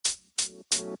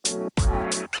Hey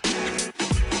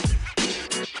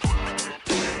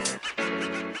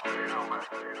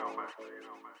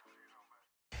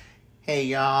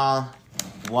y'all,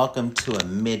 welcome to a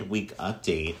midweek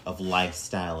update of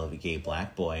Lifestyle of a Gay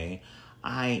Black Boy.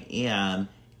 I am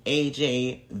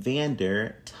AJ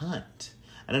Vander Tunt.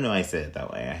 I don't know why I said it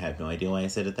that way. I have no idea why I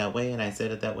said it that way, and I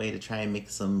said it that way to try and make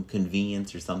some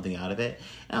convenience or something out of it.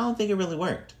 And I don't think it really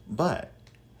worked. But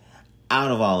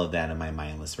out of all of that and my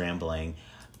mindless rambling,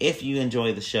 if you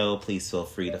enjoy the show, please feel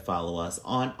free to follow us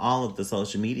on all of the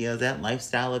social medias at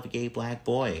Lifestyle of a Gay Black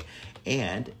Boy.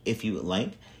 And if you would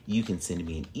like, you can send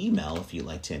me an email if you'd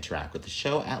like to interact with the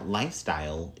show at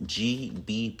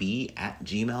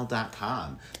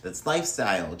lifestylegbb@gmail.com. That's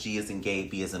lifestyle, G as in gay,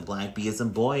 B as in black, B as in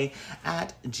boy,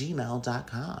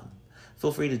 @gmail.com.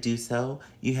 Feel free to do so.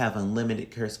 You have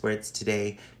unlimited curse words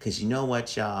today, because you know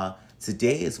what, y'all?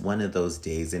 Today is one of those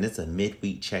days, and it's a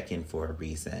midweek check-in for a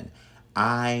reason.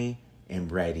 I am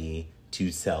ready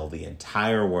to tell the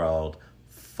entire world,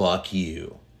 fuck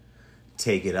you.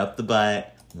 Take it up the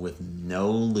butt with no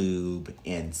lube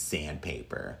and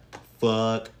sandpaper.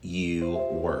 Fuck you,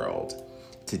 world.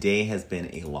 Today has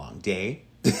been a long day.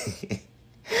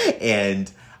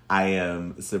 And I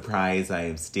am surprised I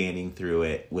am standing through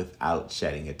it without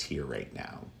shedding a tear right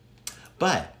now.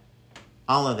 But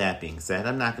all of that being said,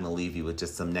 I'm not going to leave you with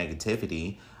just some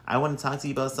negativity. I want to talk to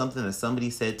you about something that somebody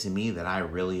said to me that I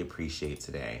really appreciate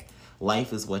today.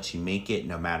 Life is what you make it.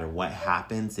 No matter what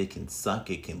happens, it can suck,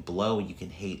 it can blow, you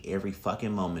can hate every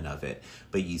fucking moment of it,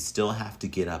 but you still have to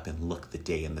get up and look the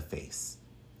day in the face.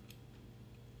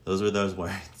 Those were those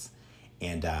words.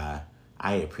 And I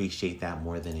appreciate that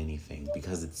more than anything,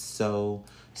 because it's so,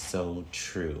 so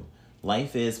true.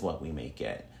 Life is what we make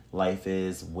it. Life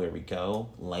is where we go,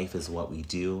 life is what we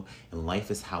do, and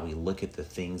life is how we look at the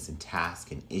things and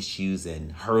tasks and issues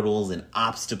and hurdles and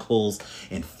obstacles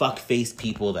and fuck-faced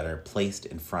people that are placed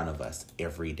in front of us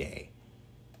every day.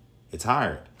 It's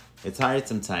hard. It's hard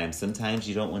sometimes. Sometimes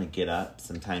you don't want to get up.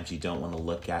 Sometimes you don't want to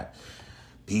look at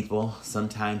people.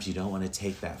 Sometimes you don't want to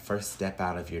take that first step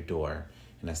out of your door.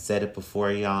 And I said it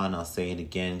before, y'all, and I'll say it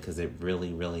again because it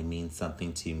really, really means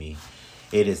something to me.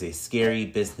 It is a scary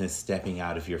business stepping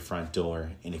out of your front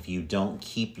door, and if you don't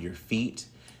keep your feet,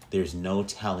 there's no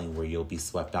telling where you'll be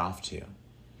swept off to.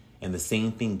 And the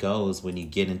same thing goes when you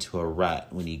get into a rut,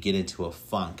 when you get into a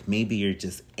funk. Maybe you're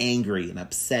just angry and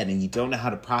upset and you don't know how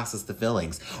to process the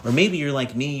feelings. Or maybe you're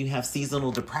like me, you have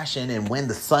seasonal depression, and when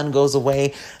the sun goes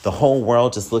away, the whole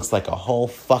world just looks like a whole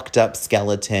fucked up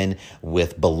skeleton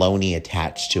with baloney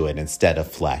attached to it instead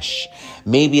of flesh.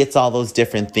 Maybe it's all those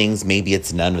different things. Maybe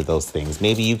it's none of those things.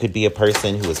 Maybe you could be a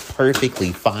person who is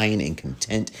perfectly fine and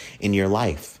content in your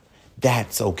life.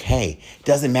 That's okay.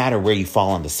 Doesn't matter where you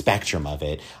fall on the spectrum of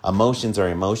it. Emotions are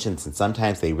emotions, and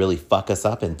sometimes they really fuck us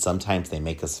up, and sometimes they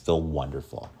make us feel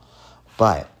wonderful.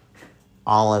 But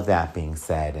all of that being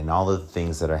said, and all of the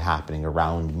things that are happening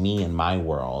around me and my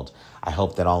world, I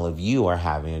hope that all of you are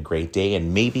having a great day,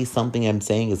 and maybe something I'm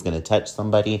saying is going to touch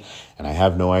somebody, and I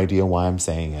have no idea why I'm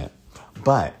saying it.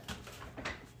 But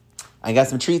I got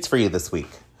some treats for you this week.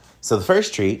 So the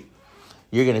first treat,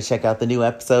 you're going to check out the new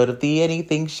episode of The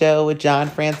Anything Show with John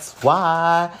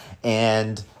Francois,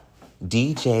 and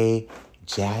DJ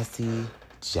Jazzy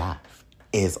Jeff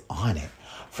is on it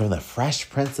from the Fresh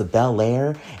Prince of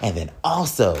Bel-Air, and then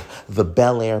also the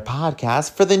Bel-Air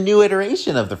podcast for the new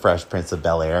iteration of the Fresh Prince of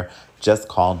Bel-Air, just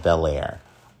called Bel-Air.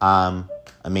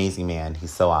 Amazing man.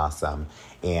 He's so awesome.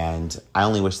 And I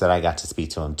only wish that I got to speak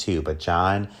to him too, but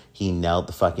John, he nailed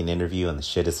the fucking interview, and the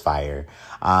shit is fire.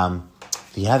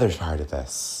 The other part of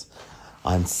this,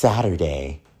 on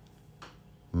Saturday,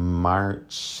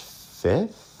 March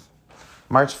 4th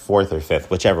or 5th,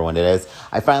 whichever one it is,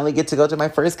 I finally get to go to my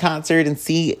first concert and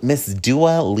see Miss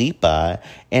Dua Lipa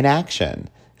in action.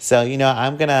 So,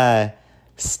 I'm going to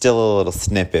steal a little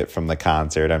snippet from the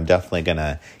concert. I'm definitely going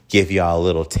to give y'all a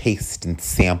little taste and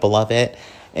sample of it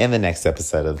in the next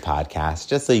episode of the podcast,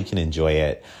 just so you can enjoy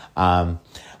it.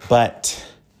 But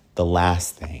the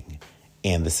last thing,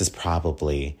 and this is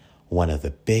probably one of the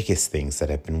biggest things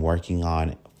that I've been working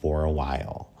on for a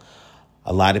while.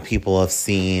 A lot of people have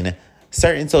seen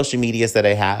certain social medias that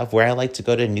I have where I like to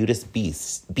go to nudist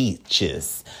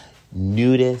beaches,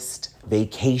 nudist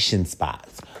vacation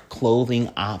spots, clothing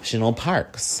optional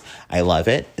parks. I love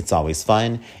it. It's always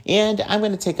fun. And I'm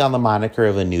going to take on the moniker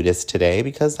of a nudist today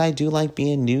because I do like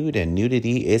being nude, and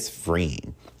nudity is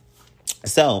freeing.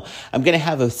 So I'm going to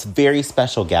have a very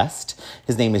special guest.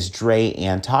 His name is Dre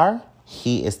Antar.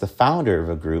 He is the founder of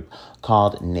a group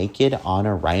called Naked on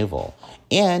Arrival.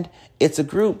 And It's a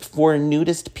group for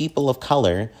nudist people of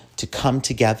color to come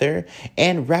together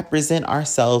and represent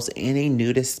ourselves in a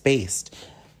nudist space.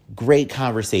 Great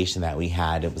conversation that we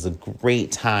had. It was a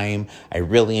great time. I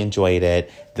really enjoyed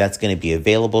it. That's going to be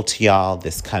available to y'all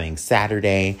this coming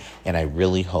Saturday, and I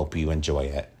really hope you enjoy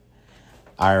it.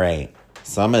 All right,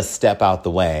 so I'm going to step out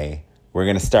the way. We're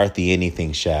going to start the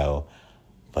Anything Show.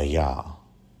 But y'all,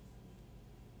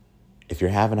 if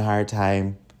you're having a hard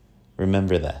time,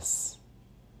 remember this.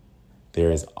 There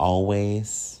is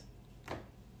always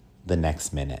the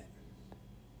next minute.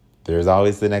 There's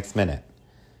always the next minute.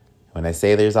 When I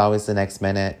say there's always the next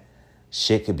minute,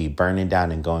 shit could be burning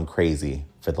down and going crazy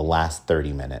for the last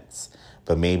 30 minutes.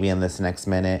 But maybe in this next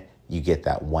minute, you get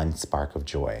that one spark of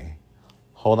joy.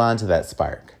 Hold on to that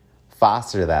spark.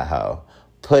 Foster that hoe.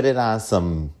 Put it on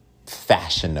some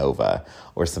Fashion Nova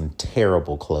or some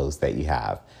terrible clothes that you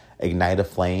have. Ignite a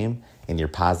flame and your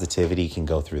positivity can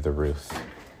go through the roof.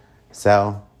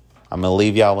 So I'm going to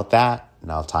leave y'all with that,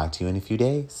 and I'll talk to you in a few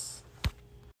days.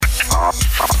 All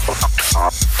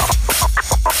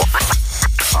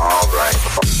right.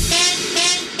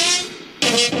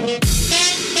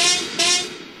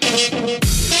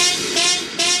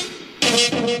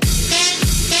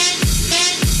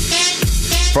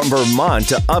 From Vermont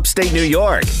to upstate New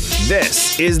York,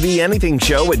 this is The Anything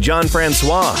Show with John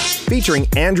Francois, featuring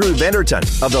Andrew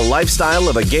Vanderton of the Lifestyle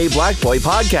of a Gay Black Boy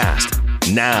podcast.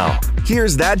 Now,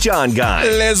 here's that John guy.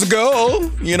 Let's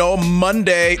go.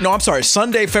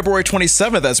 Sunday, February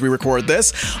 27th as we record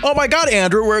this. Oh my God,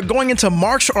 Andrew, we're going into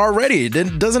March already.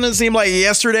 Doesn't it seem like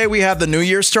yesterday we had the new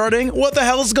year starting? What the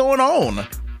hell is going on?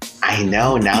 I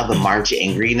know. Now the March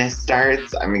angriness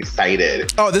starts. I'm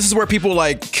excited. Oh, this is where people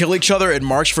like kill each other in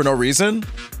March for no reason?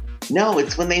 No,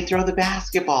 it's when they throw the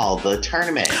basketball, the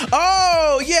tournament.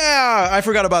 Oh, yeah. I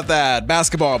forgot about that.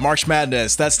 Basketball, March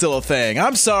Madness. That's still a thing.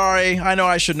 I'm sorry. I know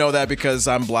I should know that because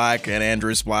I'm black and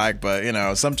Andrew's black, but,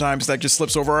 sometimes that just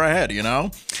slips over our head,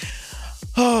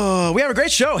 Oh, we have a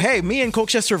great show. Hey, me in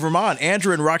Colchester, Vermont,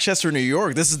 Andrew in Rochester, New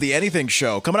York. This is The Anything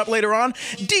Show. Coming up later on,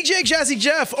 DJ Jazzy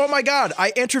Jeff. Oh, my God.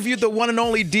 I interviewed the one and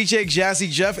only DJ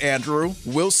Jazzy Jeff, Andrew.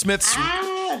 Will Smith's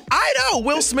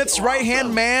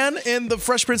right-hand man in The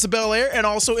Fresh Prince of Bel-Air and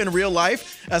also in real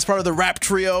life as part of the rap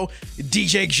trio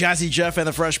DJ Jazzy Jeff and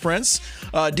The Fresh Prince.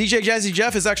 DJ Jazzy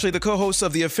Jeff is actually the co-host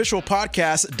of the official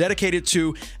podcast dedicated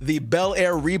to the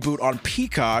Bel-Air reboot on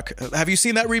Peacock. Have you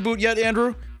seen that reboot yet,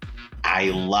 Andrew?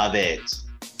 I love it.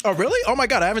 Oh, really? Oh, my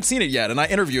God. I haven't seen it yet, and I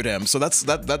interviewed him, so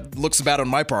that looks bad on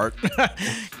my part.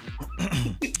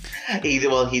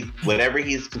 Whatever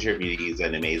he's contributing, he's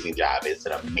an amazing job. It's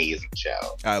an amazing show.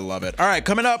 I love it. All right,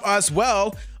 coming up as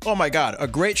well, oh my God, a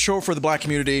great show for the Black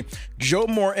community. Joe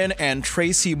Morton and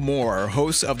Tracy Moore,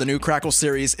 hosts of the new Crackle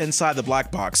series Inside the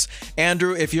Black Box.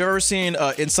 Andrew, if you've ever seen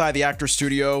Inside the Actor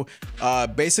Studio,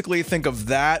 basically think of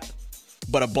that,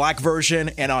 but a black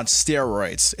version and on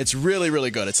steroids. It's really,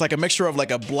 really good. It's like a mixture of like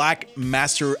a black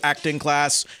master acting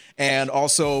class, and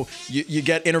also you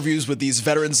get interviews with these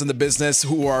veterans in the business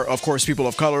who are, of course, people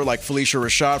of color, like Felicia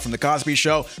Rashad from The Cosby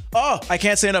Show. Oh, I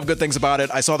can't say enough good things about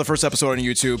it. I saw the first episode on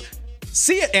YouTube.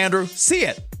 See it, Andrew. See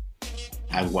it.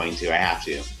 I'm going to. I have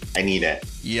to. I need it.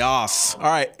 Yes. All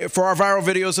right. For our viral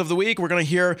videos of the week, we're going to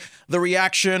hear the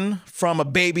reaction from a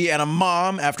baby and a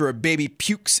mom after a baby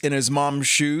pukes in his mom's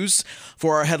shoes.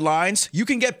 For our headlines, you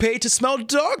can get paid to smell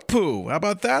dog poo. How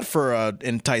about that for an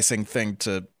enticing thing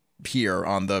to here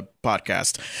on the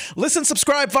podcast? Listen,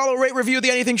 subscribe, follow, rate, review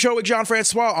The Anything Show with John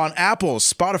Francois on Apple,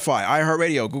 Spotify,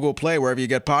 iHeartRadio, Google Play, wherever you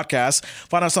get podcasts.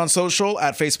 Find us on social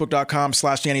at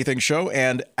facebook.com/The Anything Show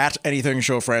and at Anything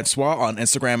Show Francois on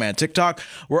Instagram and TikTok.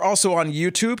 We're also on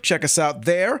YouTube. Check us out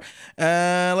there.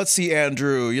 Let's see,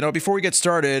 Andrew. Before we get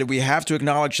started, we have to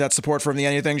acknowledge that support from The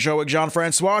Anything Show with John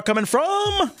Francois coming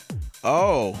from...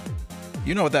 Oh,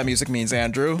 you know what that music means,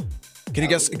 Andrew. Can you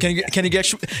guess? Can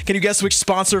you guess which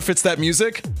sponsor fits that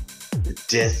music?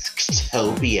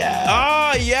 Disctopia.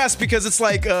 Ah, yes, because it's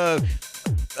like a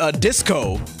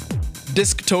disco.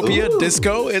 Disctopia, ooh.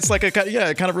 Disco. It's like it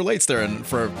kind of relates there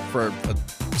for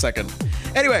a second.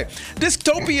 Anyway,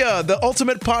 Disctopia, the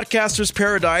ultimate podcaster's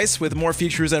paradise with more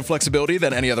features and flexibility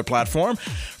than any other platform.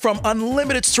 From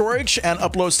unlimited storage and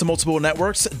uploads to multiple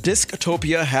networks,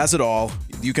 Disctopia has it all.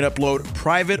 You can upload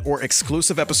private or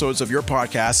exclusive episodes of your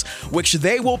podcast, which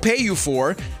they will pay you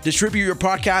for. Distribute your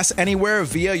podcast anywhere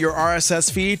via your RSS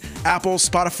feed, Apple,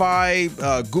 Spotify,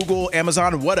 Google,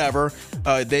 Amazon, whatever.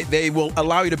 They will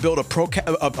allow you to build a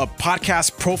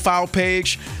podcast profile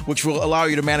page, which will allow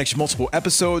you to manage multiple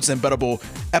episodes, embeddable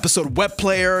episode web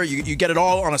player. You get it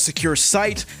all on a secure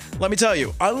site. Let me tell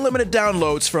you, unlimited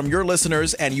downloads from your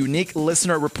listeners and unique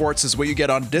listener reports is what you get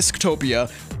on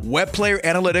Disktopia. Web player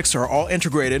analytics are all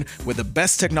integrated with the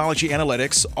best technology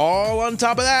analytics. All on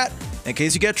top of that, in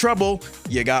case you get trouble,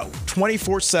 you got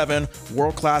 24/7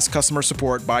 world-class customer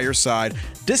support by your side.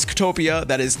 Disktopia,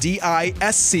 that is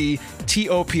Disctopia.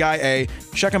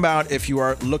 Check them out if you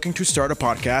are looking to start a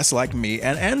podcast like me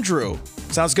and Andrew.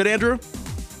 Sounds good, Andrew?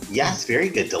 Yes, very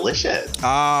good. Delicious.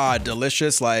 Ah,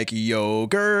 delicious like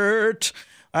yogurt.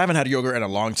 I haven't had yogurt in a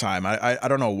long time. I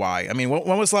don't know why. I mean,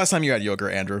 when was the last time you had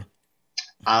yogurt, Andrew?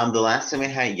 The last time I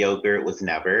had yogurt was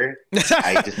never.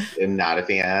 I just am not a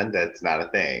fan. That's not a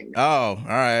thing. Oh, all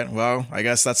right. Well, I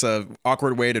guess that's a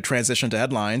awkward way to transition to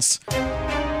headlines.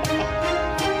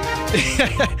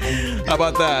 How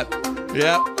about that?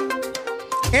 Yeah.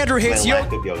 Andrew hates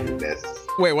yogurt. My lack of yogurtness.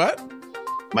 Wait, what?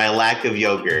 My lack of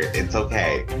yogurt. It's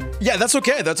okay. Yeah, that's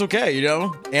okay. That's okay. You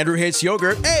know, Andrew hates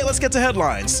yogurt. Hey, let's get to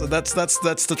headlines. So that's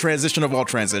the transition of all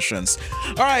transitions.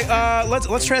 All right,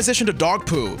 let's transition to dog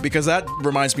poo because that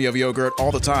reminds me of yogurt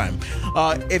all the time.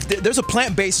 If there's a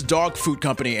plant-based dog food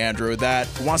company, Andrew, that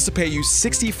wants to pay you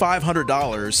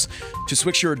 $6,500 to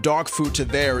switch your dog food to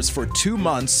theirs for 2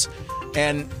 months,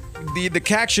 and the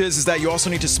catch is that you also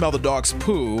need to smell the dog's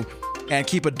poo and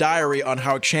keep a diary on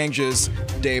how it changes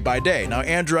day by day. Now,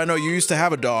 Andrew, I know you used to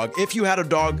have a dog. If you had a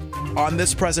dog on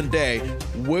this present day,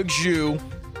 would you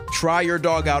try your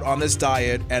dog out on this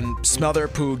diet and smell their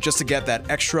poo just to get that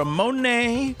extra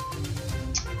money?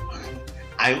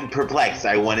 I'm perplexed.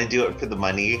 I want to do it for the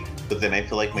money, but then I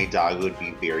feel like my dog would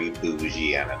be very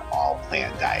bougie on an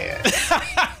all-plant diet.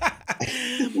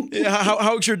 Yeah,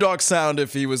 how would your dog sound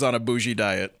if he was on a bougie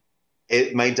diet?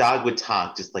 My dog would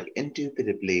talk just like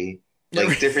indubitably.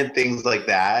 Like different things like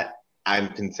that, I'm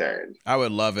concerned. I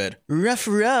would love it. Ruff,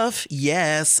 ruff.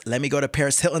 Yes. Let me go to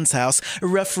Paris Hilton's house.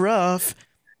 Ruff, ruff.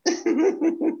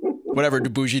 Whatever do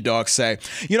bougie dogs say.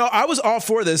 You know, I was all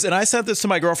for this, and I sent this to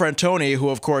my girlfriend, Tony, who,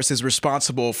 of course, is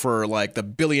responsible for, like, the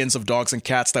billions of dogs and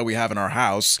cats that we have in our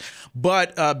house.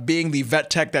 But being the vet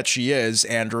tech that she is,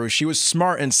 Andrew, she was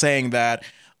smart in saying that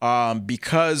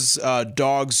because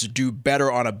dogs do better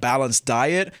on a balanced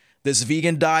diet, this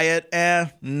vegan diet,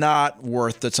 not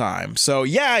worth the time. So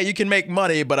yeah, you can make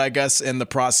money, but I guess in the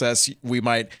process, we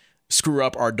might screw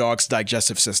up our dog's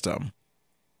digestive system.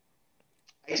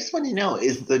 I just want to know,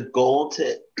 is the goal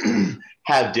to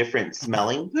have different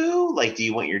smelling poo? Like, do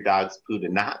you want your dog's poo to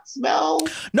not smell?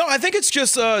 No, I think it's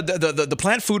just the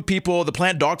plant food people, the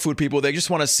plant dog food people, they just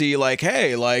want to see like,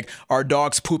 hey, like, are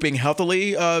dogs pooping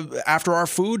healthily after our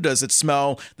food? Does it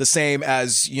smell the same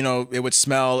as, you know, it would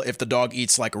smell if the dog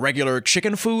eats like regular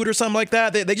chicken food or something like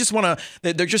that? They just want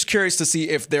to, they're just curious to see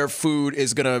if their food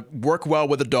is going to work well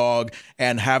with the dog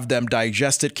and have them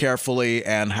digest it carefully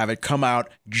and have it come out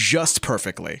just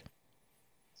perfectly.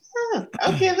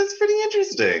 Okay, that's pretty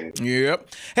interesting. Yep.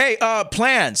 Hey,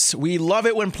 plans. We love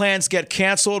it when plans get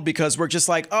canceled because we're just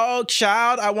like, oh,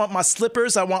 child, I want my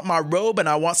slippers, I want my robe, and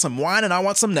I want some wine, and I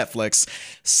want some Netflix.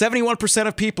 71%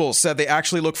 of people said they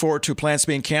actually look forward to plans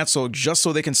being canceled just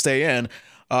so they can stay in.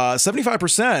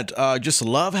 75% just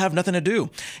love, have nothing to do.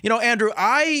 You know, Andrew,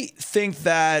 I think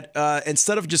that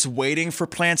instead of just waiting for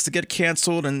plans to get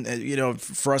canceled and, you know,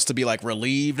 for us to be like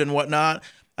relieved and whatnot,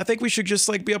 I think we should just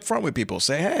like be upfront with people.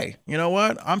 Say, hey, you know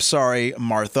what? I'm sorry,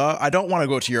 Martha. I don't want to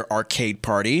go to your arcade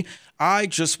party. I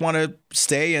just want to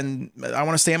stay in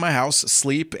my house,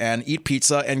 sleep and eat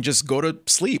pizza and just go to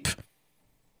sleep.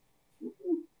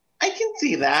 I can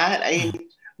see that.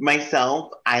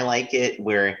 Myself, I like it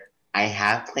where I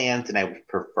have plans and I would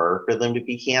prefer for them to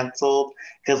be canceled.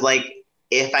 Because like,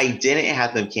 if I didn't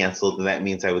have them canceled, then that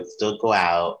means I would still go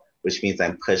out, which means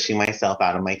I'm pushing myself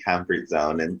out of my comfort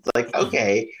zone. And it's like,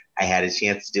 okay, I had a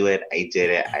chance to do it. I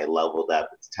did it. I leveled up.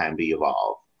 It's time to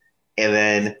evolve. And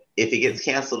then if it gets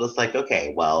canceled, it's like,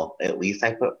 okay, well, at least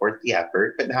I put forth the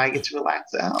effort, but now I get to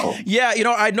relax at home. Yeah, you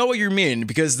know, I know what you mean,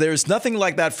 because there's nothing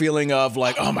like that feeling of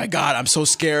like, oh my God, I'm so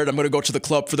scared. I'm going to go to the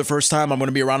club for the first time. I'm going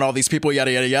to be around all these people,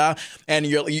 yada, yada, yada. And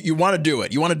you want to do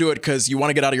it. You want to do it because you want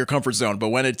to get out of your comfort zone. But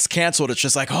when it's canceled, it's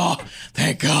just like, oh,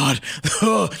 thank God.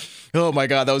 Oh my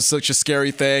God, that was such a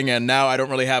scary thing. And now I don't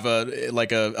really have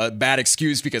a bad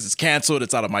excuse because it's canceled.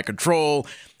 It's out of my control.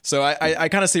 So I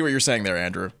kind of see what you're saying there,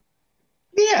 Andrew.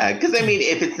 Yeah, because I mean,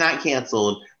 if it's not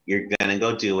canceled, you're going to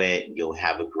go do it. You'll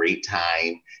have a great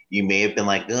time. You may have been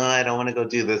like, oh, I don't want to go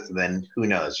do this. And then who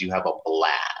knows? You have a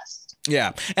blast.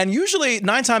 Yeah. And usually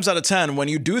 9 times out of 10, when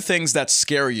you do things that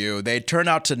scare you, they turn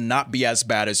out to not be as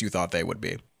bad as you thought they would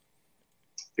be.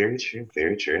 Very true.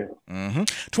 Very true.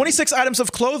 26 items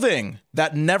of clothing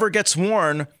that never gets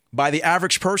worn by the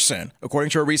average person. According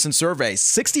to a recent survey,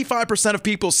 65% of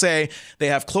people say they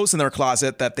have clothes in their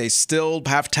closet that they still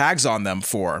have tags on them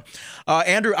for.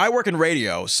 Andrew, I work in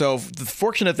radio, so the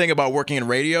fortunate thing about working in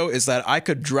radio is that I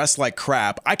could dress like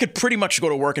crap. I could pretty much go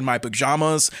to work in my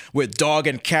pajamas with dog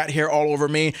and cat hair all over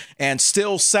me and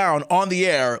still sound on the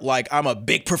air like I'm a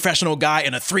big professional guy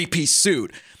in a three-piece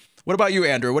suit. What about you,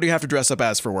 Andrew? What do you have to dress up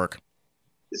as for work?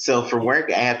 So for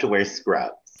work, I have to wear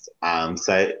scrubs.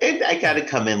 So I got to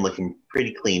come in looking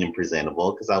pretty clean and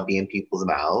presentable because I'll be in people's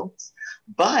mouths.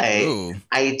 But Ooh.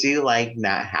 I do like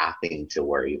not having to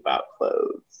worry about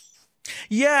clothes.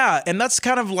 Yeah, and that's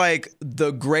kind of like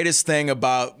the greatest thing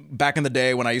about back in the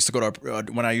day when I used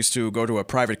to go to a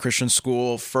private Christian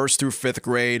school, 1st through 5th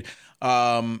grade.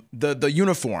 The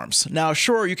uniforms. Now,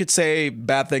 sure, you could say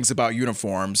bad things about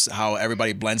uniforms, how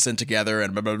everybody blends in together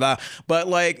and blah, blah, blah. But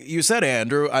like you said,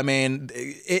 Andrew, I mean,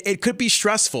 it could be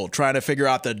stressful trying to figure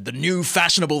out the new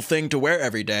fashionable thing to wear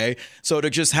every day. So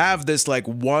to just have this like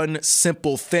one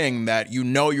simple thing that you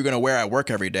know you're going to wear at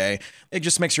work every day, it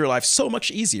just makes your life so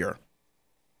much easier.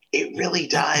 It really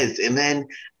does. And then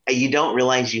you don't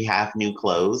realize you have new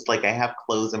clothes. Like I have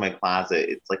clothes in my closet.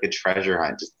 It's like a treasure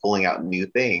hunt, just pulling out new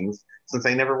things since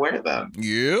I never wear them.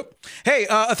 Yep. Hey,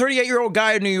 a 38-year-old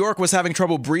guy in New York was having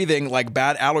trouble breathing, like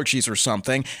bad allergies or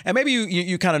something. And maybe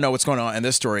you kind of know what's going on in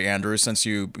this story, Andrew, since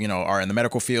you are in the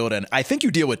medical field. And I think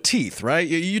you deal with teeth, right?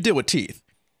 You deal with teeth.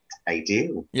 I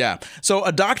do. Yeah. So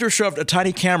a doctor shoved a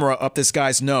tiny camera up this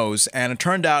guy's nose, and it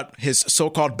turned out his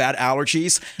so-called bad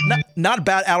allergies, not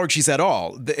bad allergies at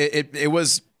all.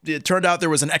 It turned out there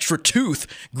was an extra tooth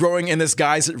growing in this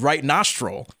guy's right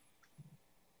nostril.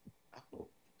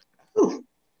 Ooh.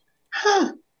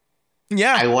 Huh.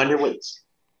 Yeah. I wonder what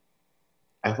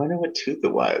tooth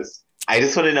it was. I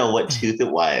just want to know what tooth it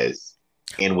was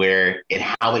and where and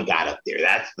how it got up there.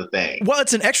 That's the thing. Well,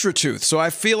 it's an extra tooth, so I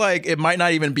feel like it might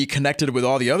not even be connected with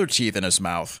all the other teeth in his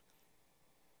mouth.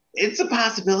 It's a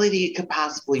possibility. It could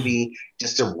possibly be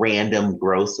just a random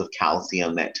growth of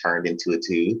calcium that turned into a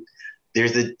tooth.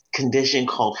 There's a condition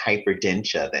called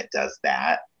hyperdentia that does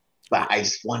that. But I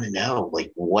just want to know,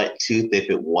 like, what tooth, if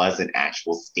it was an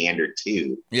actual standard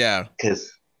tooth. Yeah. Because,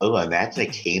 imagine a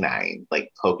canine,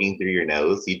 like, poking through your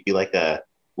nose. You'd be like a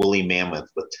woolly mammoth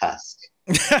with tusk.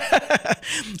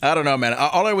 I don't know, man.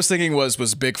 All I was thinking was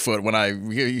Bigfoot when I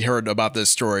heard about this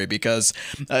story because,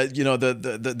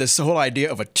 this whole idea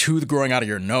of a tooth growing out of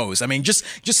your nose. I mean, just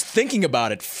thinking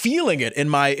about it, feeling it in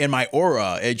my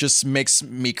aura, it just makes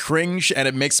me cringe and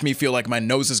it makes me feel like my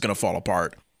nose is going to fall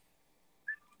apart.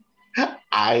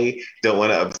 I don't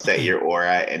want to upset your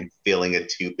aura, and feeling a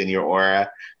tooth in your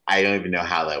aura, I don't even know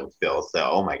how that would feel. So,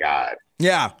 oh my God.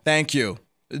 Yeah, thank you.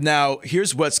 Now,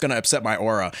 here's what's going to upset my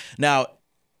aura. Now,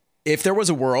 if there was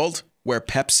a world where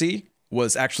Pepsi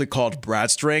was actually called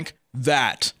Brad's drink,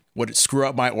 that would screw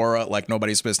up my aura like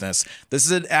nobody's business. This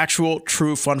is an actual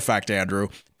true fun fact, Andrew.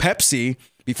 Pepsi,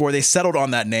 before they settled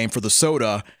on that name for the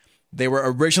soda, they were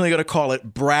originally going to call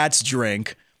it Brad's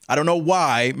drink. I don't know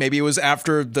why. Maybe it was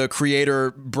after the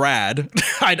creator Brad.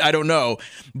 I don't know,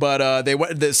 but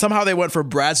somehow they went from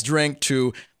Brad's drink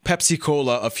to Pepsi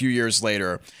Cola a few years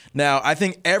later. Now, I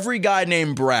think every guy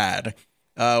named Brad,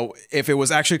 if it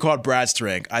was actually called Brad's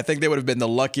drink, I think they would have been the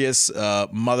luckiest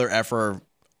mother effer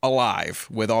alive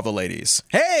with all the ladies.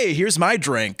 Hey, here's my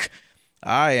drink.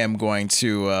 I am going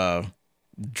to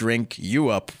drink you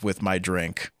up with my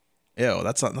drink. Ew,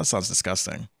 that sounds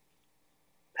disgusting.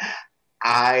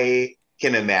 I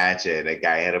can imagine a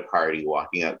guy at a party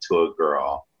walking up to a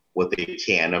girl with a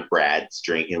can of Brad's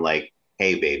drink and like,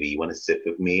 hey, baby, you want to sip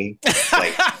with me?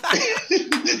 Like, ew!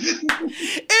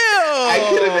 I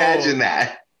can imagine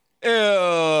that.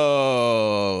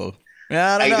 Ew.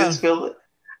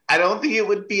 I don't think it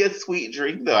would be a sweet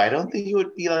drink, though. I don't think it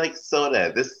would be like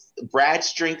soda. This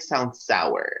Brad's drink sounds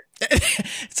sour. It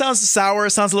sounds sour.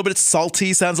 Sounds a little bit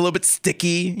salty. Sounds a little bit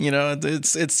sticky.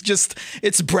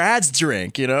 It's Brad's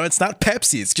drink. It's not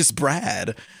Pepsi. It's just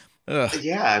Brad. Ugh.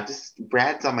 Yeah, just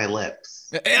Brad's on my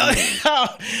lips.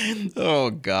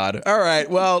 Oh God. All right.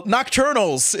 Well,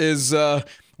 Nocturnals is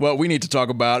what we need to talk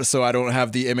about, so I don't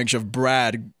have the image of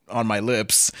Brad on my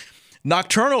lips.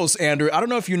 Nocturnals, Andrew, I don't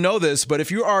know if you know this, but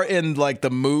if you are in like the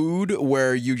mood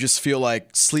where you just feel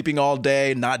like sleeping all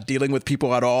day, not dealing with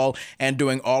people at all, and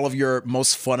doing all of your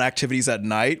most fun activities at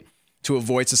night to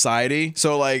avoid society.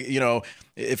 So like,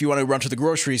 if you want to run to the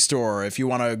grocery store, if you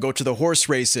want to go to the horse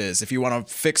races, if you want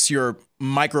to fix your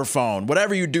microphone,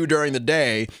 whatever you do during the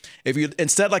day, if you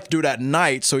instead like to do it at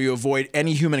night so you avoid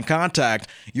any human contact,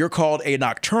 you're called a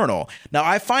nocturnal. Now,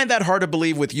 I find that hard to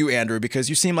believe with you, Andrew, because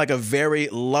you seem like a very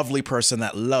lovely person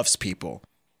that loves people.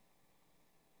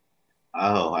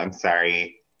 Oh, I'm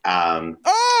sorry. Oh,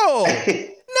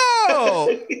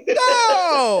 no,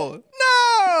 no,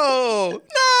 no,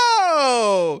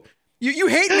 no. You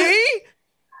hate me?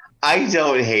 I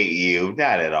don't hate you,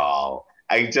 not at all.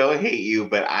 I don't hate you,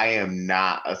 but I am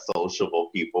not a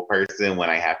sociable people person when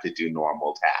I have to do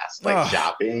normal tasks like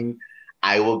shopping.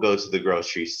 I will go to the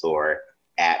grocery store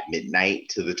at midnight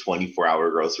to the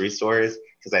 24-hour grocery stores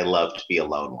because I love to be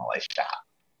alone while I shop.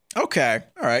 Okay.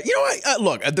 All right. You know what?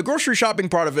 Look, the grocery shopping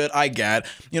part of it, I get.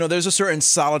 You know, there's a certain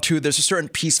solitude, there's a certain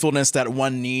peacefulness that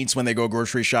one needs when they go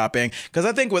grocery shopping. Because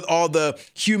I think with all the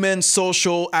human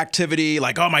social activity,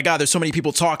 like, oh my God, there's so many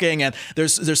people talking and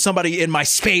there's somebody in my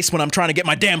space when I'm trying to get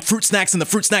my damn fruit snacks in the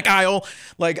fruit snack aisle.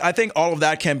 Like, I think all of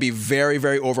that can be very,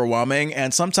 very overwhelming.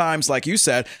 And sometimes, like you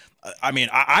said, I mean,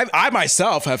 I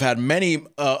myself have had many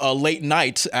a late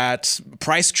night at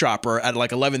Price Chopper at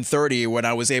like 11:30 when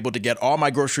I was able to get all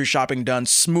my grocery shopping done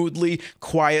smoothly,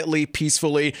 quietly,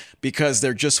 peacefully, because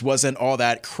there just wasn't all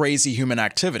that crazy human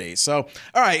activity. So,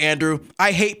 all right, Andrew,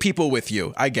 I hate people with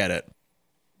you. I get it.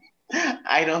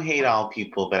 I don't hate all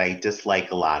people, but I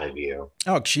dislike a lot of you.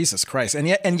 Oh, Jesus Christ. And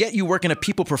yet you work in a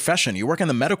people profession. You work in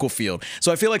the medical field.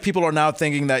 So I feel like people are now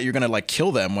thinking that you're going to like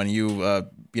kill them when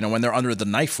when they're under the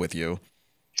knife with you.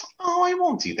 Oh, I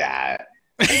won't do that.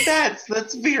 I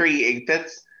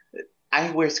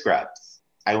wear scrubs.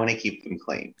 I want to keep them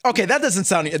clean. Okay, that doesn't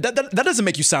sound, that doesn't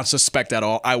make you sound suspect at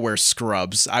all. I wear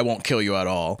scrubs. I won't kill you at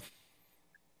all.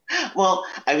 Well,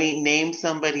 I mean, name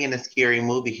somebody in a scary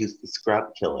movie who's the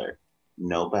scrub killer.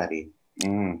 Nobody.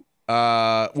 Didn't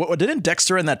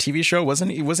Dexter in that TV show,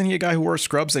 wasn't he a guy who wore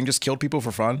scrubs and just killed people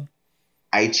for fun?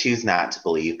 I choose not to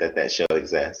believe that show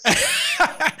exists.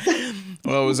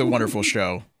 Well, it was a wonderful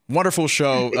show. Wonderful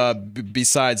show,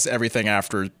 besides everything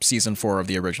after season 4 of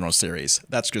the original series.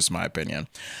 That's just my opinion.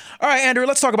 All right, Andrew,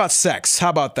 let's talk about sex. How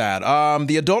about that?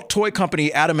 The adult toy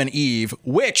company Adam and Eve,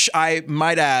 which I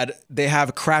might add, they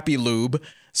have crappy lube,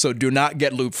 so do not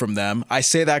get lube from them. I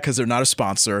say that because they're not a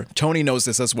sponsor. Tony knows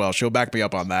this as well. She'll back me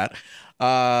up on that.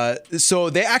 So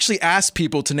they actually asked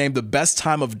people to name the best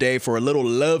time of day for a little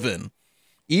lovin'.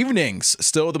 Evenings,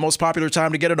 still the most popular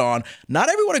time to get it on. Not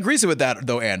everyone agrees with that,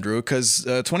 though, Andrew, because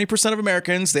 20% of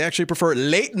Americans, they actually prefer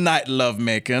late night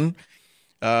lovemaking.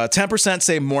 10%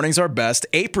 say mornings are best.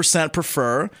 8%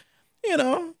 prefer,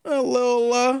 a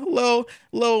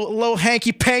little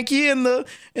hanky panky in the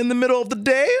middle of the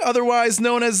day, otherwise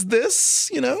known as this,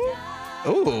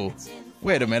 Oh,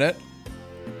 wait a minute.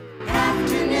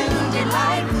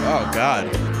 Oh, God.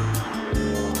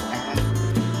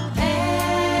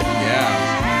 Yeah.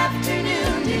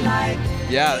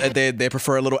 Yeah, they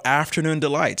prefer a little afternoon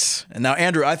delight. And now,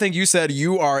 Andrew, I think you said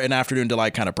you are an afternoon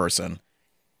delight kind of person.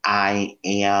 I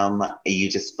am. You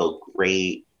just feel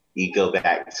great. You go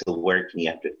back to work and you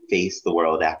have to face the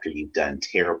world after you've done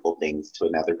terrible things to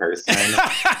another person.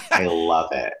 I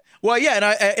love it. Well,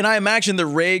 yeah, and I imagine the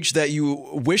rage that you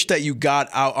wish that you got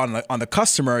out on the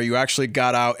customer, you actually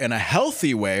got out in a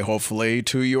healthy way, hopefully,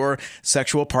 to your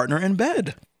sexual partner in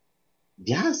bed.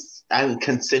 Yes. I'm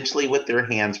consensually with their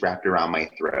hands wrapped around my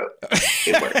throat.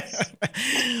 It works.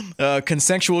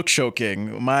 Consensual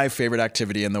choking, my favorite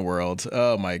activity in the world.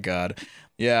 Oh my God.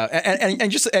 Yeah.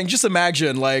 And just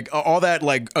imagine like all that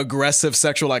like aggressive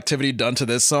sexual activity done to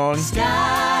this song.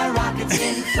 Sky rockets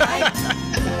in flight.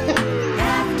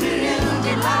 Afternoon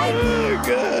delight. Oh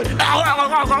God.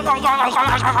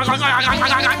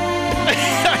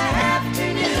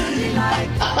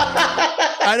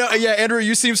 I know. Yeah, Andrew,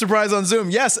 you seem surprised on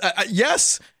Zoom. Yes,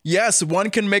 yes.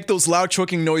 One can make those loud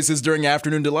choking noises during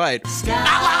afternoon delight.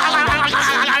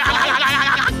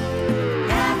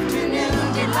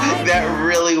 That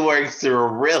really works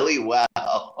really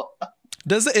well.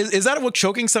 Is that what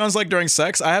choking sounds like during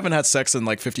sex? I haven't had sex in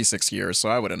like 56 years, so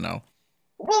I wouldn't know.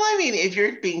 Well, I mean, if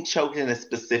you're being choked in a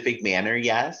specific manner,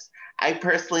 yes. I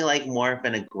personally like more of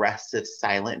an aggressive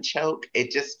silent choke. It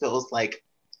just feels like.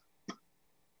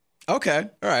 Okay.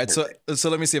 All right. Perfect. So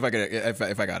let me see if I get it.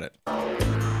 If I got it.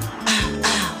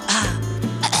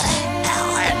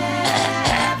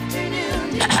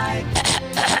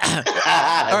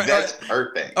 That's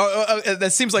perfect.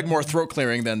 That seems like more throat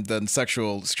clearing than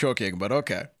sexual choking, but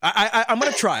okay. I'm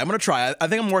gonna try. I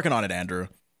think I'm working on it, Andrew.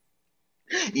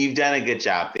 You've done a good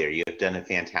job there. You've done a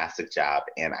fantastic job,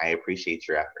 and I appreciate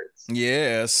your efforts.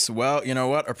 Yes. Well, you know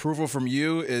what? Approval from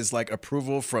you is like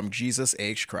approval from Jesus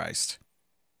H. Christ.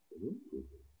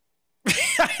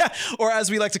 Or as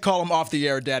we like to call him off the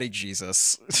air, Daddy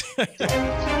Jesus.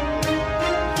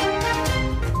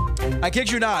 I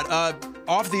kid you not.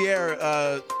 Off the air,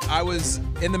 I was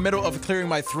in the middle of clearing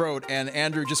my throat, and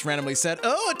Andrew just randomly said,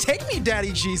 "Oh, take me,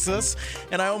 Daddy Jesus,"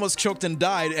 and I almost choked and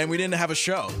died, and we didn't have a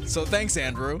show. So thanks,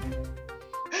 Andrew.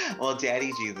 Well,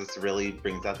 Daddy Jesus really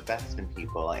brings out the best in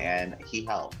people, and he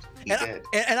helped. He did.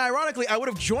 And ironically, I would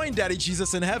have joined Daddy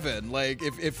Jesus in heaven, like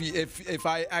if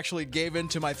I actually gave in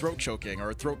to my throat choking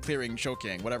or throat clearing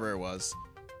choking, whatever it was.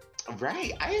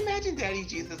 Right. I imagine Daddy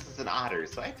Jesus is an otter,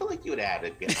 so I feel like you would have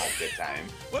had a good time.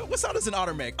 What sound does an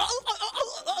otter make?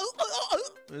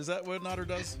 Is that what an otter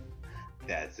does?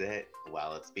 That's it.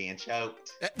 While it's being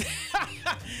choked.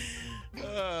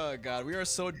 Oh, God. We are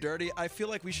so dirty. I feel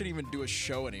like we shouldn't even do a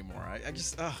show anymore. I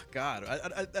just, oh, God.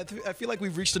 I feel like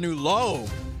we've reached a new low.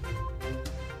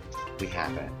 We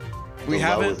haven't. We the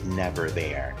haven't? low is never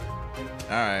there.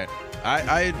 All right.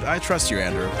 I trust you,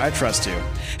 Andrew. I trust you.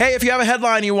 Hey, if you have a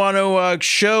headline you want to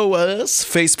show us,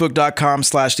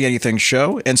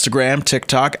 Facebook.com/TheAnythingShow, Instagram,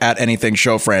 TikTok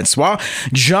 @AnythingShowFrancois.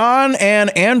 John and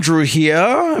Andrew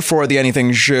here for The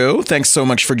Anything Show. Thanks so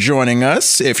much for joining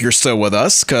us, if you're still with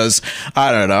us, because,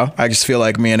 I don't know, I just feel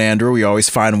like me and Andrew, we always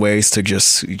find ways to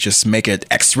just make it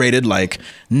X-rated like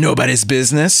nobody's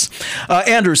business.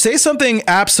 Andrew, say something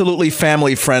absolutely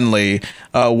family-friendly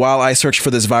while I search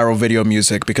for this viral video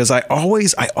music, because I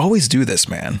always do this,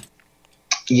 man.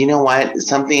 You know what?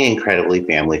 Something incredibly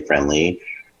family friendly.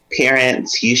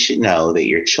 Parents, you should know that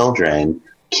your children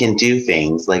can do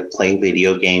things like play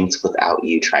video games without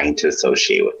you trying to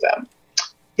associate with them.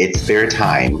 It's their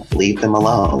time. Leave them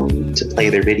alone to play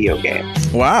their video games.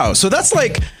 Wow. So that's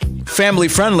like family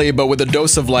friendly, but with a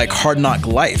dose of like Hard Knock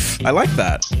Life. I like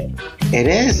that. It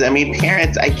is. I mean,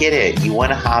 parents, I get it. You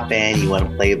want to hop in, you want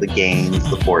to play the games,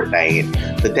 the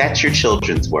Fortnite, but that's your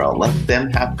children's world. Let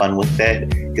them have fun with it,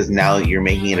 because now you're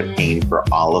making it a pain for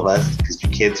all of us, because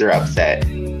your kids are upset.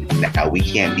 Now we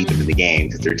can't beat them in the game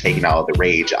because they're taking all the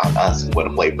rage on us who want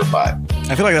to play for fun.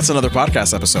 I feel like that's another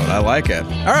podcast episode. I like it.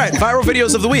 All right, viral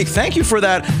videos of the week. Thank you for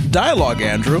that dialogue,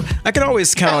 Andrew. I can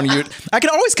always count on you. I can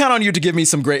always count on you to give me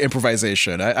some great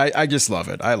improvisation. I just love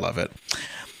it. I love it.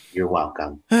 You're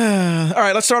welcome. All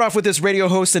right, let's start off with this radio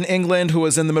host in England who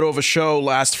was in the middle of a show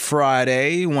last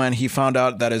Friday when he found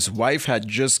out that his wife had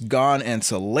just gone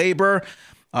into labor.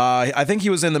 I think he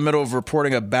was in the middle of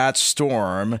reporting a bad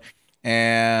storm,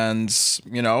 and,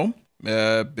 you know,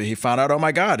 he found out, oh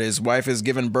my God, his wife has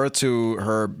given birth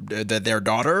to their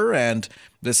daughter, and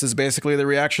this is basically the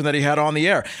reaction that he had on the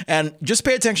air. And just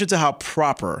pay attention to how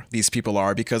proper these people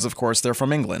are, because, of course, they're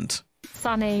from England.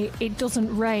 Sunny, it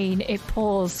doesn't rain, it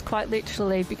pours, quite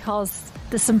literally, because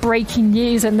there's some breaking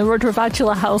news in the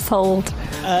Rudravajula household.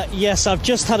 Yes, I've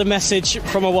just had a message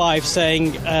from a wife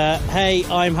saying, hey,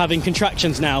 I'm having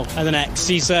contractions now, and the next.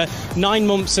 She's 9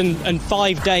 months and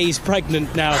 5 days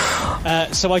pregnant now.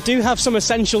 So I do have some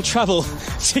essential travel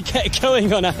to get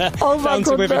going on her. Oh my down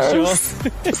goodness. To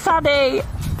Wivenshaw. Sunny,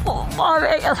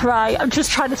 right, I'm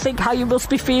just trying to think how you must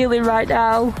be feeling right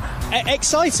now.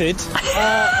 Excited.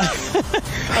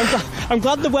 I'm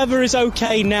glad the weather is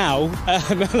okay now.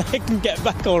 And I can get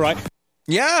back all right.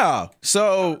 Yeah.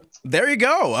 So there you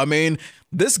go. I mean,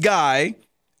 this guy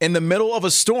in the middle of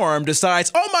a storm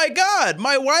decides, oh my God,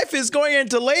 my wife is going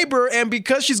into labor. And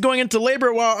because she's going into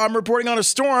labor while I'm reporting on a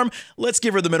storm, let's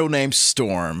give her the middle name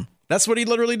Storm. That's what he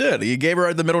literally did. He gave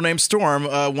her the middle name Storm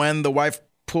when the wife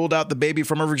pulled out the baby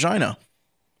from her vagina.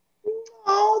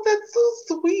 Oh, that's so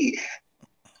sweet.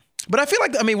 But I feel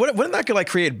like, I mean, wouldn't that like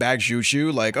create bad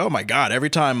juju? Like, oh my God,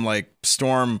 every time like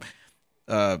Storm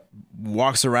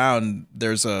walks around,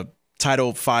 there's a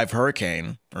Title 5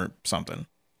 hurricane or something.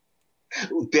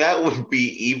 That would be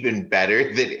even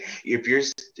better than if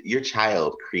your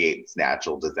child creates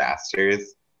natural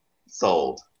disasters.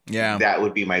 Sold. Yeah. That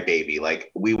would be my baby. Like,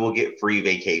 we will get free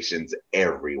vacations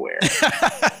everywhere.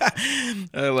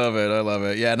 I love it. I love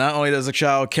it. Yeah, not only does a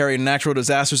child carry natural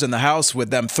disasters in the house with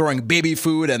them throwing baby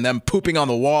food and them pooping on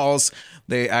the walls,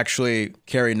 they actually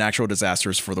carry natural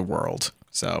disasters for the world.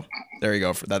 So there you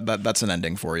go. That's an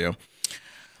ending for you.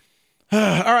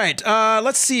 All right.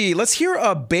 Let's see. Let's hear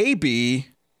a baby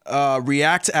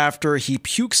react after he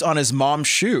pukes on his mom's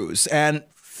shoes. And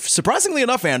surprisingly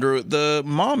enough, Andrew, the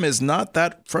mom is not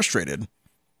that frustrated.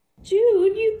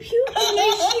 Dude, you puked on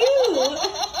my shoe.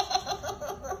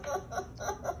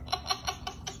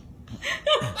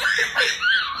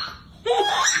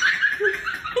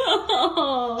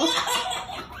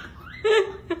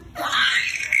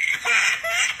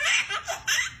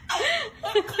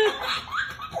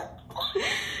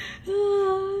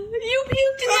 You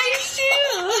puked in my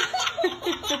shoe.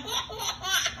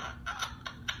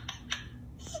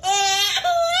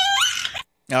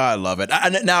 Oh, I love it.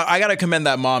 Now I got to commend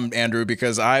that mom, Andrew,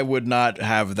 because I would not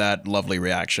have that lovely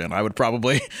reaction. I would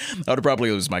probably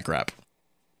lose my crap.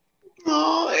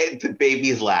 Oh, the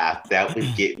baby's laugh, that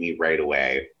would get me right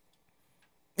away.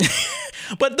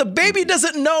 But the baby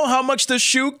doesn't know how much the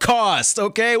shoe cost,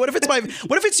 okay? What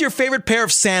if it's your favorite pair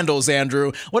of sandals,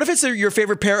 Andrew? What if it's your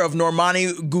favorite pair of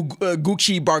Normani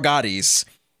Gucci Bargattis?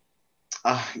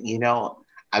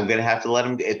 I'm going to have to let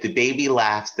him. If the baby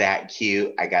laughs that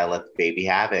cute, I got to let the baby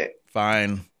have it.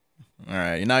 Fine. All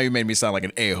right. Now you made me sound like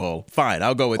an a-hole. Fine.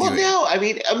 I'll go with you. Well, no. I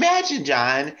mean, imagine,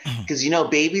 John, because,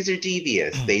 babies are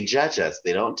devious. They judge us.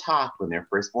 They don't talk when they're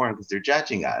first born because they're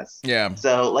judging us. Yeah.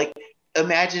 So,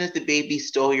 imagine if the baby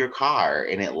stole your car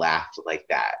and it laughed like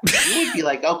that. You would be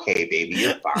like, okay, baby,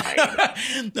 you're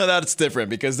fine. No, that's different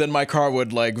because then my car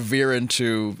would veer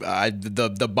into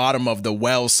the bottom of the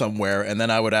well somewhere, and then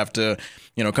I would have to,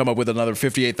 come up with another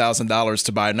 $58,000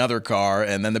 to buy another car,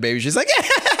 and then the baby's just like,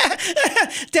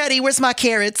 Daddy, where's my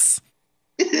carrots?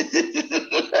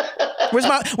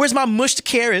 Where's my mushed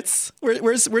carrots?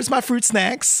 Where's my fruit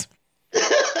snacks?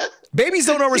 Babies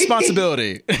don't know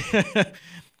responsibility.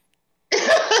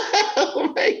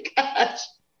 Oh my gosh.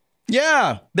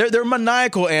 Yeah, they're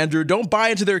maniacal, Andrew. Don't buy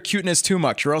into their cuteness too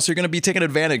much, or else you're going to be taken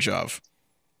advantage of.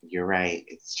 You're right.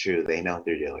 It's true. They know what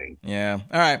they're doing. Yeah.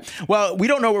 All right. Well, we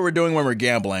don't know what we're doing when we're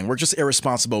gambling. We're just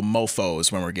irresponsible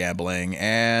mofos when we're gambling.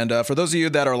 And for those of you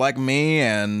that are like me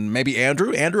and maybe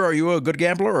Andrew, are you a good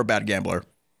gambler or a bad gambler?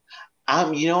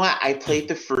 You know what? I played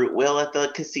the fruit wheel at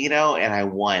the casino and I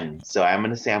won. So I'm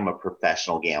going to say I'm a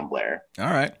professional gambler. All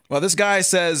right. Well, this guy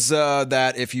says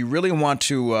that if you really want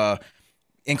to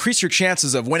increase your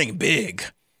chances of winning big,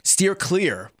 steer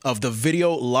clear of the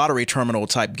video lottery terminal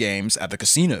type games at the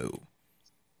casino.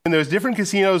 And there's different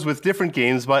casinos with different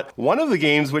games, but one of the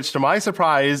games, which to my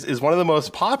surprise is one of the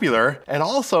most popular and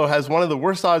also has one of the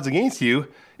worst odds against you,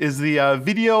 is the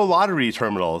video lottery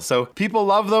terminals. So people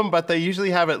love them, but they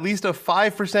usually have at least a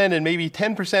 5% and maybe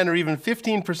 10% or even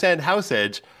 15% house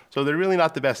edge. So they're really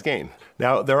not the best game.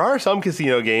 Now, there are some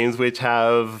casino games which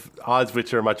have odds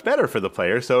which are much better for the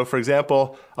player. So for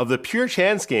example, of the pure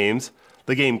chance games,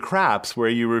 the game Craps, where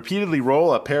you repeatedly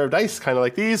roll a pair of dice, kind of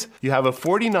like these, you have a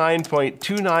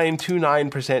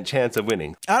 49.2929% chance of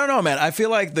winning. I don't know, man. I feel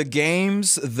like the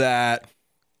games that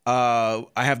I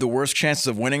have the worst chances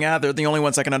of winning at, they're the only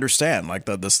ones I can understand, like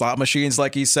the slot machines,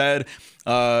 like he said.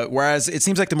 Whereas it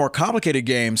seems like the more complicated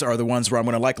games are the ones where I'm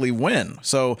going to likely win.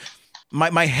 So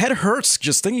my head hurts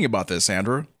just thinking about this,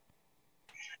 Andrew.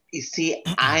 You see,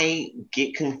 I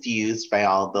get confused by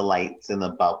all the lights and the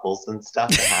bubbles and stuff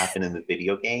that happen in the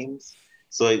video games.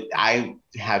 So I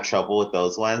have trouble with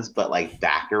those ones, but like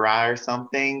Baccarat or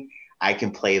something, I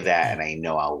can play that and I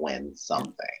know I'll win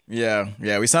something. Yeah,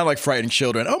 we sound like frightened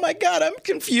children. Oh my God, I'm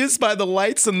confused by the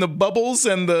lights and the bubbles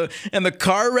and the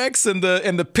car wrecks and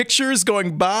the pictures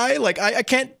going by. Like I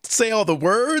can't say all the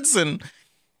words and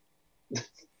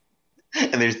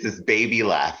there's this baby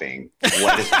laughing.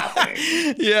 What is happening?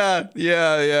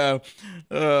 Yeah.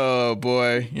 Oh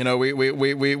boy.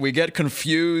 We get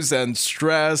confused and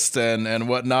stressed and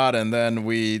whatnot, and then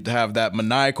we have that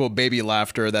maniacal baby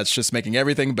laughter that's just making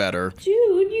everything better. Dude,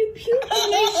 you puked on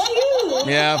my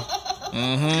shoe. Yeah.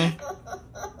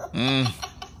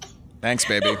 Thanks,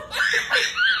 baby.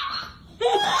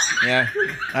 Yeah.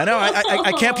 I know.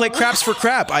 I can't play craps for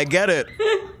crap. I get it.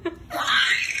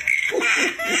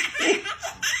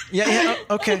 Yeah.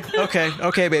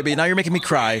 Okay, baby. Now you're making me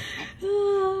cry.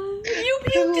 You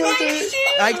puked in my shoe.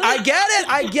 I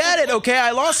get it. Okay,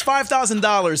 I lost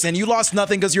 $5,000 and you lost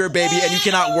nothing because you're a baby and you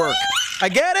cannot work. I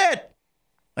get it.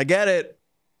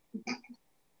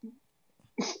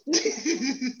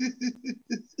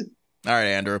 All right,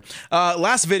 Andrew.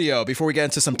 Last video before we get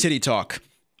into some titty talk.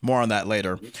 More on that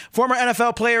later. Former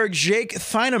NFL player Jake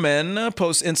Thieneman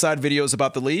posts inside videos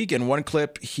about the league. In one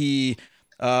clip, he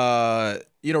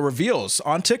reveals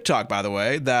on TikTok, by the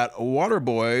way, that water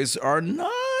boys are not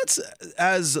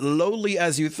as lowly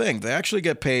as you think. They actually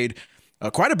get paid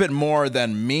quite a bit more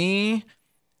than me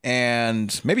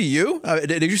and maybe you.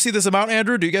 Did you see this amount,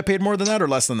 Andrew? Do you get paid more than that or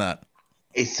less than that?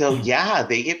 So, yeah,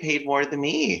 they get paid more than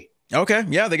me. Okay.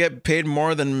 Yeah, they get paid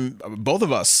more than both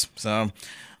of us. So,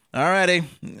 alrighty.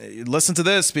 Listen to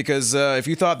this, because if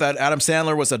you thought that Adam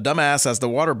Sandler was a dumbass as the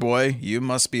water boy, you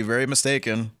must be very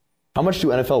mistaken. How much do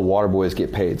NFL water boys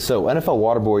get paid? So NFL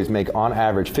water boys make on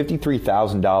average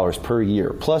 $53,000 per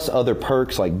year, plus other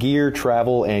perks like gear,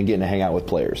 travel, and getting to hang out with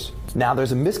players. Now,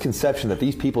 there's a misconception that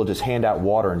these people just hand out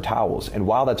water and towels, and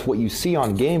while that's what you see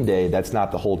on game day, that's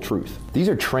not the whole truth. These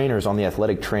are trainers on the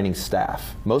athletic training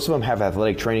staff. Most of them have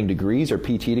athletic training degrees or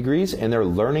PT degrees, and they're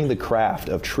learning the craft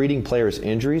of treating players'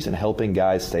 injuries and helping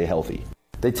guys stay healthy.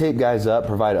 They tape guys up,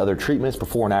 provide other treatments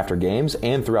before and after games,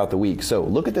 and throughout the week. So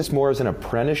look at this more as an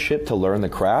apprenticeship to learn the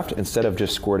craft instead of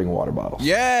just squirting water bottles.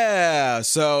 Yeah.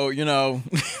 So, you know,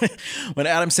 when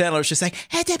Adam Sandler's just like,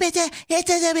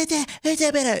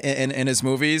 in his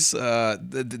movies,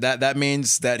 that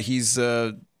means that he's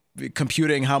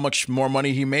computing how much more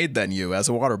money he made than you as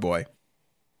a water boy.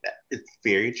 It's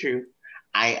very true.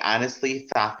 I honestly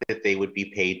thought that they would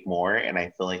be paid more, and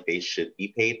I feel like they should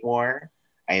be paid more.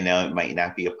 I know it might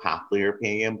not be a popular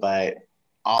opinion, but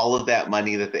all of that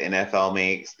money that the NFL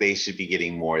makes, they should be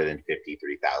getting more than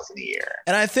 $53,000 a year.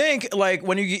 And I think, like,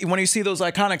 when you see those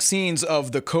iconic scenes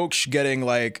of the coach getting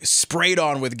like sprayed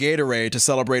on with Gatorade to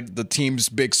celebrate the team's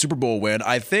big Super Bowl win,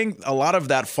 I think a lot of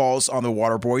that falls on the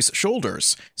water boy's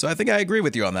shoulders. So I think I agree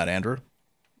with you on that, Andrew.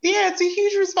 Yeah, it's a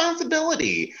huge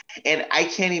responsibility. And I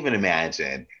can't even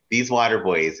imagine these water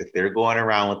boys, if they're going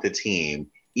around with the team,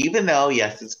 even though,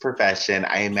 yes, it's profession,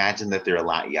 I imagine that they're a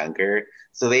lot younger.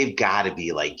 So they've got to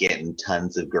be like getting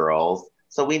tons of girls.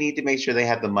 So we need to make sure they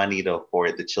have the money to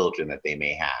afford the children that they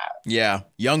may have. Yeah,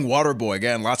 young water boy,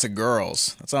 again, lots of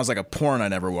girls. That sounds like a porn I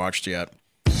never watched yet.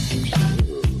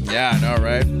 Yeah, I know,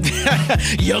 right?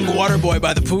 Young water boy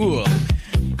by the pool.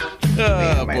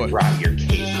 Ma'am, I brought your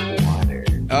case of water.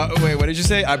 Wait, what did you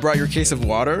say? I brought your case of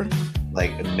water?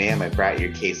 Like, ma'am, I brought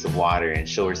your case of water, and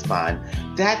she'll respond,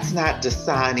 that's not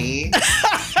Dasani.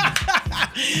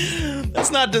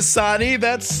 That's not Dasani.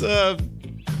 That's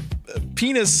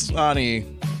Penis-ani.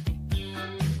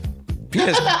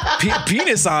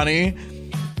 Penis-ani.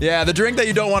 Yeah, the drink that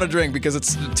you don't want to drink because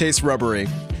it tastes rubbery.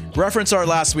 Reference our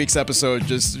last week's episode,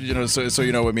 just, you know, so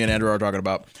you know what me and Andrew are talking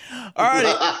about. All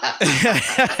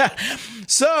right.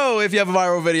 So if you have a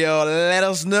viral video, let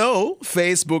us know.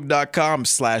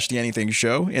 Facebook.com/The Anything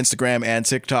Show. Instagram and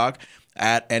TikTok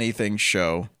 @Anything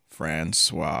Show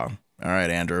Francois. All right,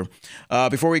 Andrew.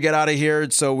 Before we get out of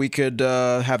here, so we could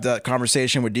have that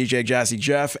conversation with DJ Jazzy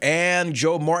Jeff and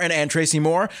Joe Morton and Tracy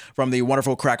Moore from the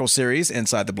wonderful Crackle series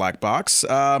Inside the Black Box.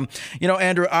 You know,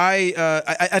 Andrew,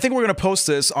 I think we're going to post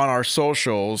this on our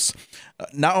socials.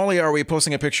 Not only are we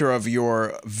posting a picture of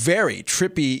your very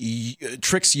trippy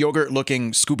Trix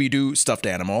yogurt-looking Scooby-Doo stuffed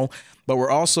animal, but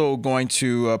we're also going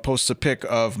to post a pic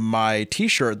of my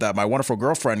T-shirt that my wonderful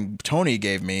girlfriend Tony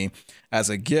gave me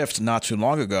as a gift not too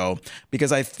long ago,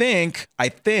 because I think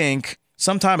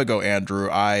some time ago, Andrew,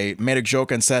 I made a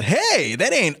joke and said, hey,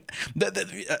 that ain't,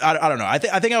 I don't know. I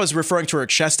think I was referring to her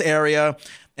chest area,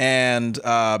 and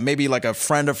maybe like a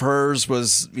friend of hers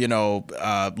was, you know,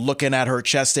 looking at her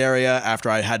chest area after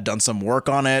I had done some work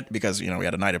on it because, you know, we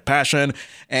had a night of passion,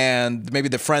 and maybe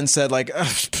the friend said like,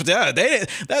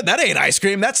 that ain't ice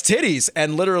cream, that's titties.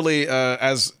 And literally,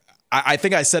 as I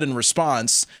think I said in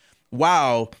response,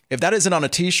 wow, if that isn't on a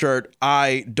T-shirt,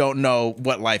 I don't know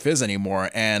what life is anymore.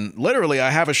 And literally,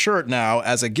 I have a shirt now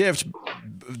as a gift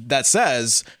that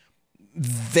says,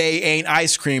 they ain't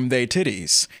ice cream, they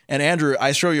titties. And Andrew,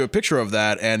 I show you a picture of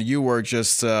that, and you were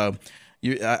just, I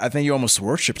think you almost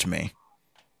worshipped me.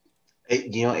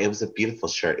 You know, it was a beautiful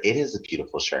shirt. It is a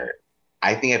beautiful shirt.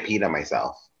 I think I peed on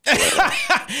myself.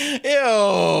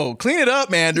 Ew, clean it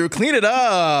up, Andrew, clean it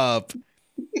up.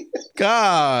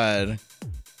 God.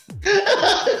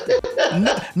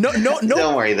 No.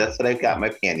 Don't worry, that's what I've got my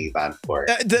panties on for.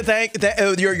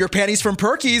 Your panties from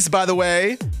Perky's, by the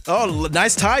way. Oh,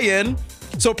 nice tie-in.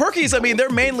 So Perky's, I mean, they're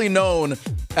mainly known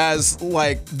as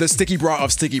like the sticky bra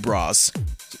of sticky bras.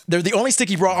 They're the only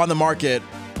sticky bra on the market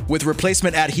with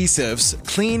replacement adhesives.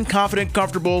 Clean, confident,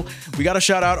 comfortable. We got to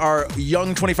shout out our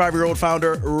young 25-year-old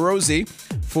founder, Rosie,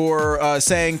 for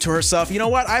saying to herself, you know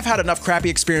what? I've had enough crappy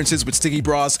experiences with sticky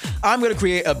bras. I'm going to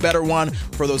create a better one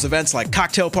for those events like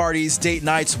cocktail parties, date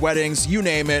nights, weddings, you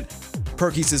name it.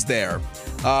 Perky's is there.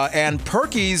 And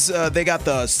Perky's, they got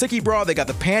the sticky bra, they got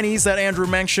the panties that Andrew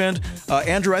mentioned.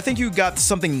 Andrew, I think you got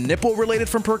something nipple related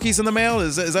from Perky's in the mail.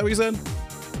 Is that what you said?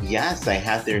 Yes, I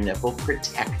have their nipple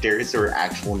protectors, or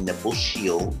actual nipple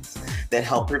shields, that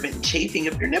help prevent chafing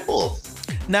of your nipples.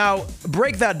 Now,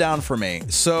 break that down for me.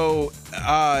 So,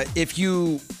 if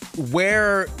you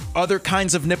wear other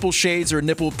kinds of nipple shades or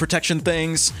nipple protection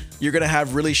things, you're going to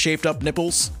have really shaped up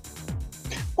nipples?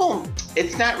 Well,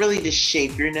 it's not really to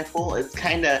shape your nipple. It's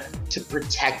kind of to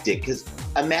protect it, because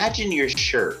Imagine your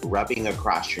shirt rubbing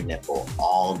across your nipple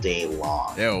all day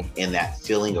long. Ew. And that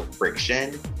feeling of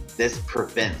friction, this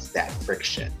prevents that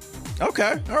friction.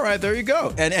 Okay. All right. There you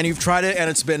go. And you've tried it and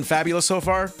it's been fabulous so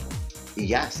far?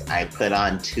 Yes, I put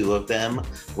on 2 of them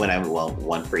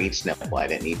one for each nipple. I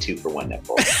didn't need 2 for one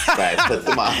nipple, but I put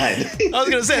them on. I was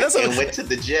going to say, that's and went to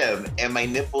the gym, and my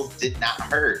nipples did not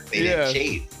hurt. They didn't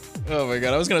chafe. Oh my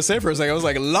God. I was going to say for a second, I was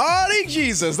like, Lordy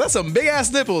Jesus, that's some big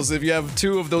ass nipples if you have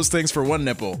 2 of those things for one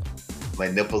nipple. My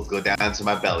nipples go down to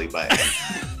my belly button.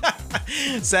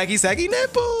 Saggy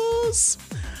nipples.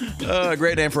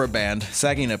 Great name for a band.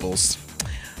 Saggy nipples.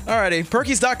 Alrighty,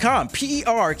 Perkies.com,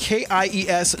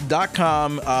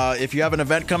 Perkies.com. If you have an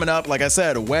event coming up, like I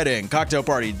said, a wedding, cocktail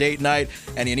party, date night,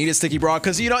 and you need a sticky bra,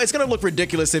 because, it's going to look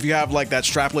ridiculous if you have, like, that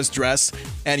strapless dress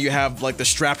and you have, like, the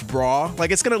strapped bra. Like,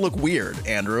 it's going to look weird,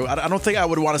 Andrew. I don't think I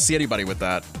would want to see anybody with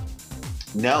that.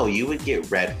 No, you would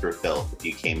get red for filth if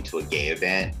you came to a gay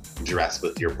event dressed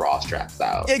with your bra straps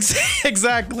out.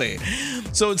 Exactly.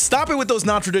 So stop it with those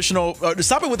non-traditional,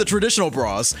 stop it with the traditional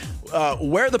bras.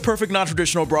 Wear the perfect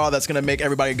non-traditional bra that's going to make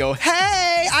everybody go,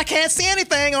 hey, I can't see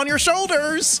anything on your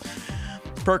shoulders.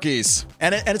 Perkies.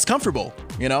 And it's comfortable,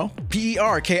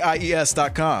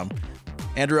 Perkies.com.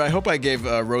 Andrew, I hope I gave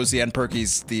Rosie and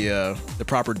Perkies the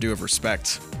proper due of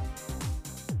respect.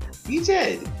 You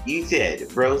did.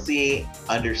 Rosie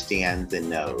understands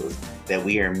and knows that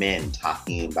we are men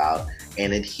talking about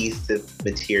an adhesive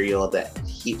material that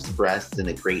keeps breasts in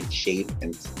a great shape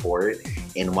and support.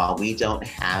 And while we don't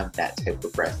have that type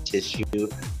of breast tissue,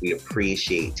 we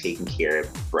appreciate taking care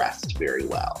of breast very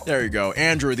well. There you go.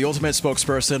 Andrew, the ultimate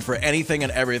spokesperson for anything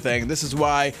and everything. This is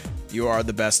why you are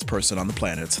the best person on the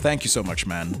planet. Thank you so much,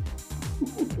 man.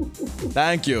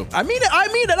 Thank you. I mean it.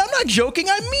 I'm not joking.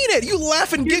 I mean it. You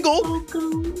laugh and giggle.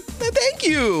 Thank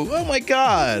you. Oh my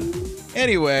God.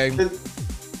 Anyway.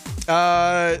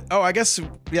 I guess,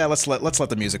 yeah, let's let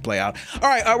the music play out. All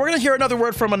right, we're going to hear another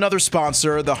word from another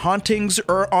sponsor, the Hauntings,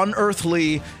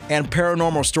 Unearthly, and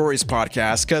Paranormal Stories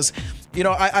podcast, because,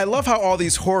 I love how all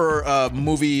these horror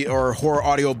movie or horror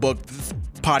audiobook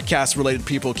podcast-related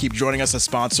people keep joining us as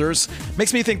sponsors.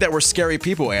 Makes me think that we're scary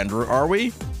people, Andrew. Are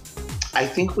we? I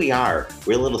think we are.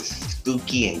 We're a little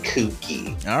spooky and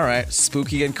kooky. All right,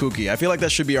 spooky and kooky. I feel like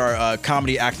that should be our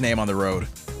comedy act name on the road.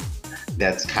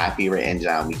 That's copywritten,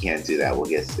 John. We can't do that. We'll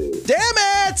get sued. Damn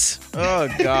it! Oh,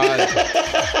 God.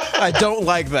 I don't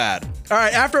like that. All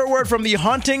right, after a word from the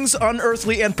Hauntings,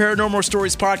 Unearthly, and Paranormal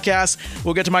Stories podcast,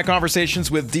 we'll get to my conversations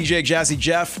with DJ Jazzy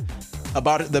Jeff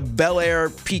about the Bel Air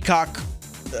Peacock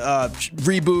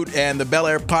reboot and the Bel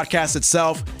Air podcast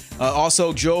itself.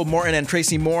 Also, Joe Morton and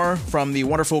Tracy Moore from the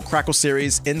wonderful Crackle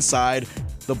series Inside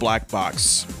the Black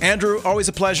Box. Andrew, always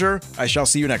a pleasure. I shall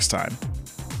see you next time.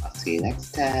 See you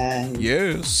next time.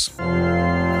 Yes.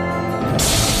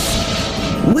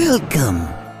 Welcome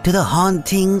to the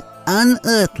Haunting,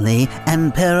 Unearthly,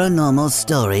 and Paranormal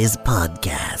Stories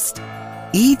podcast.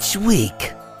 Each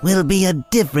week will be a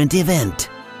different event,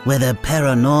 whether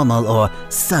paranormal or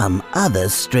some other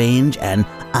strange and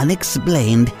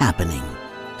unexplained happening.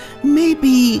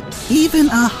 Maybe even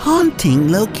a haunting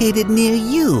located near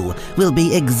you will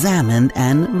be examined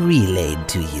and relayed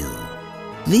to you.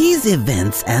 These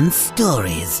events and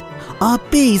stories are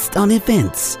based on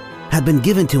events have been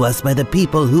given to us by the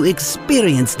people who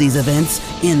experienced these events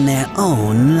in their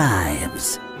own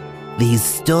lives. These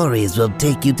stories will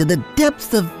take you to the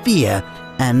depths of fear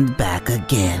and back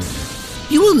again.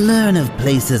 You will learn of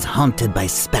places haunted by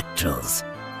spectrals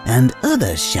and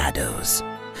other shadows.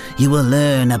 You will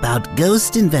learn about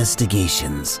ghost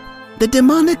investigations, the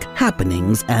demonic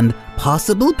happenings and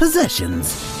possible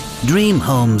possessions, dream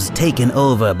homes taken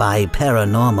over by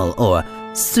paranormal or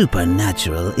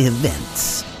supernatural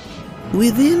events.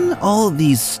 Within all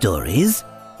these stories,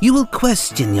 you will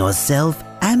question yourself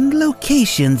and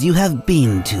locations you have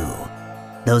been to.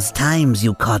 Those times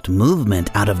you caught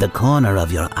movement out of the corner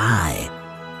of your eye,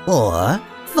 or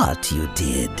thought you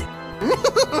did.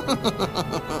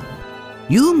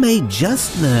 You may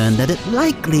just learn that it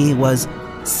likely was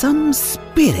some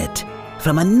spirit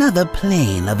from another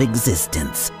plane of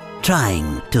existence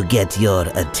trying to get your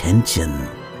attention.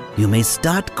 You may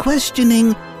start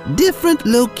questioning different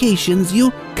locations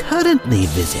you currently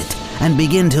visit and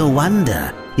begin to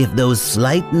wonder if those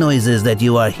slight noises that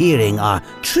you are hearing are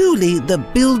truly the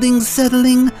building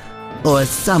settling or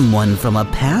someone from a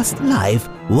past life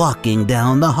walking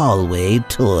down the hallway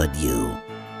toward you.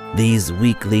 These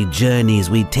weekly journeys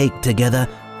we take together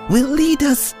will lead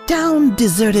us down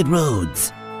deserted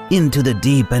roads, into the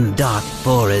deep and dark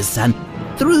forests, and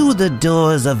through the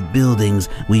doors of buildings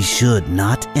we should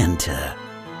not enter.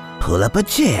 Pull up a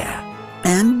chair,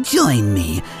 and join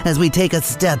me as we take a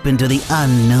step into the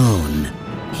unknown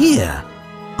here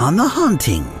on the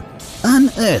Haunting,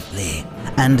 Unearthly,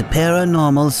 and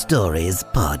Paranormal Stories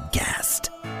podcast.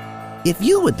 If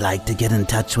you would like to get in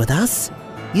touch with us,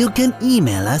 you can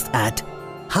email us at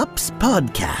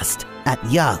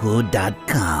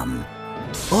hupspodcast@yahoo.com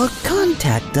or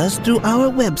contact us through our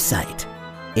website,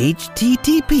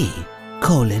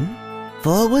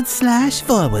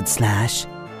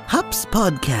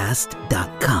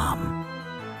 http://hupspodcast.com.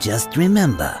 Just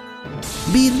remember,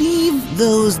 believe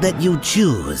those that you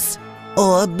choose,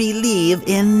 or believe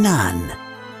in none.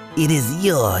 It is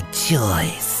your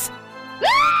choice.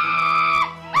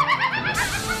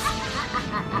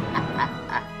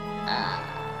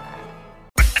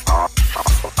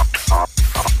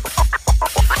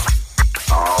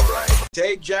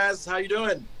 Hey, Jazz, how you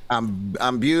doing?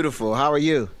 I'm beautiful. How are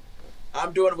you?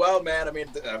 I'm doing well, man. I mean,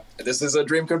 this is a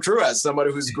dream come true as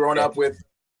somebody who's grown up with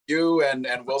you and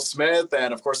Will Smith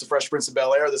and, of course, The Fresh Prince of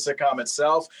Bel-Air, the sitcom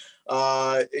itself.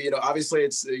 Obviously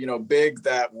it's, big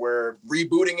that we're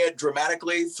rebooting it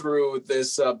dramatically through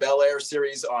this Bel-Air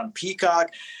series on Peacock.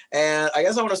 And I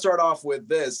guess I want to start off with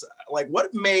this. Like,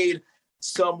 what made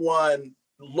someone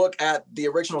look at the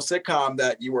original sitcom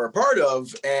that you were a part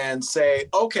of and say,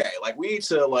 okay, like, we need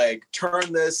to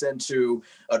turn this into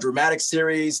a dramatic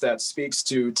series that speaks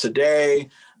to today?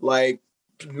 Like,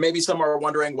 maybe some are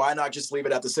wondering, why not just leave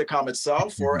it at the sitcom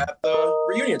itself or at the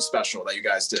reunion special that you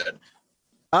guys did?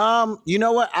 You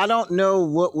know what? I don't know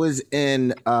what was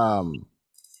in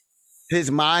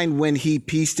his mind when he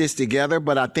pieced this together,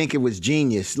 but I think it was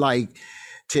genius. Like,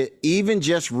 to even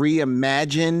just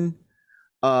reimagine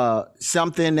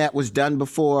something that was done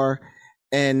before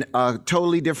in a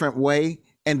totally different way,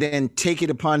 and then take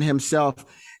it upon himself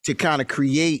to kind of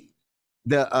create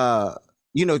the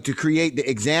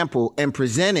example and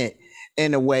present it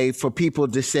in a way for people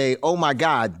to say, oh my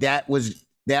God, that was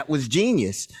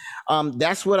genius.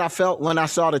 That's what I felt when I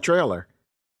saw the trailer.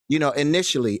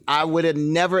 Initially, I would have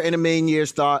never in a million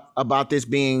years thought about this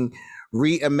being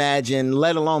reimagined,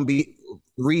 let alone be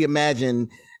reimagined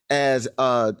as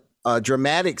a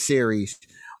dramatic series.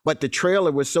 But the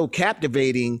trailer was so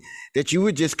captivating that you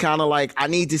were just kind of like, I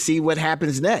need to see what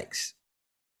happens next.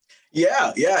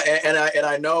 Yeah. And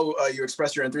I know you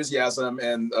expressed your enthusiasm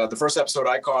in the first episode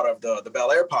I caught of the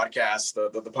Bel-Air podcast,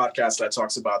 the podcast that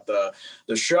talks about the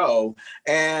show.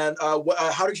 And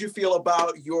how did you feel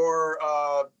about your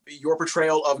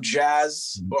portrayal of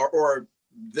Jazz, or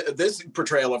this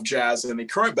portrayal of Jazz in the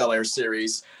current Bel-Air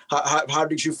series? How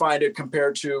did you find it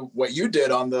compared to what you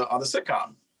did on the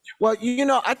sitcom? Well,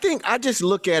 I think I just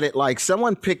look at it like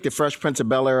someone picked the Fresh Prince of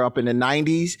Bel-Air up in the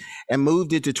 90s and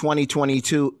moved it to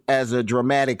 2022 as a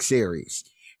dramatic series.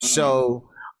 Mm-hmm. So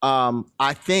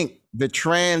I think the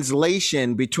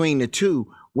translation between the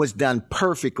two was done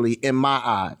perfectly in my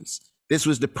eyes. This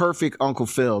was the perfect Uncle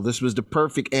Phil. This was the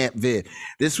perfect Aunt Viv.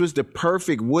 This was the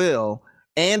perfect Will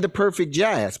and the perfect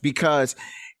Jazz, because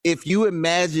if you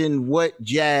imagine what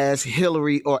Jazz,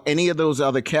 Hillary, or any of those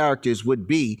other characters would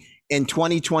be in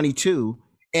 2022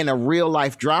 in a real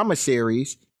life drama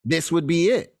series, this would be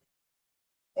it.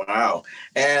 Wow.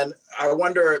 And I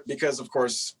wonder, because of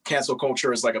course, cancel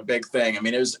culture is like a big thing. I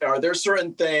mean, are there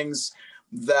certain things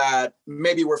that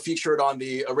maybe were featured on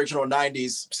the original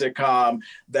 90s sitcom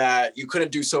that you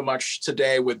couldn't do so much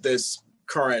today with this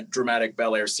current dramatic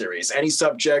Bel-Air series? Any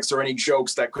subjects or any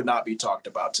jokes that could not be talked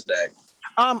about today?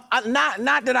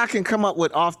 Not that I can come up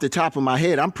with off the top of my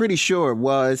head. I'm pretty sure it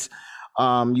was.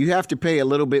 You have to pay a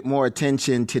little bit more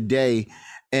attention today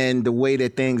and the way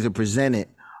that things are presented.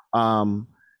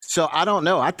 So I don't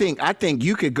know. I think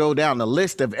you could go down the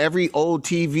list of every old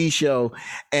TV show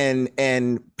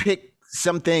and pick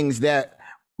some things that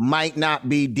might not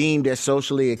be deemed as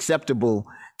socially acceptable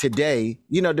today,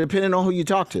 depending on who you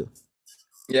talk to.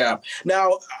 Yeah.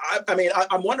 Now,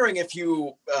 I'm wondering if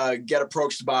you get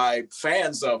approached by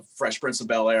fans of Fresh Prince of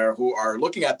Bel-Air who are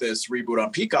looking at this reboot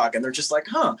on Peacock and they're just like,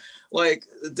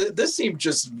 this seemed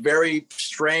just very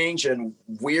strange and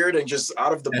weird and just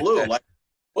out of the blue. Like,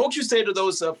 what would you say to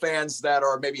those fans that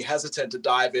are maybe hesitant to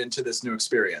dive into this new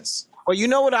experience? Well, you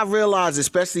know what I've realized,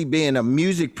 especially being a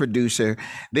music producer,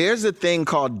 there's a thing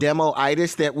called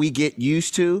demo-itis that we get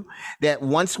used to, that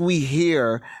once we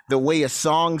hear the way a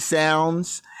song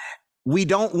sounds, we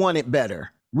don't want it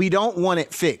better. We don't want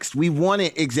it fixed. We want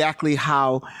it exactly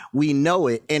how we know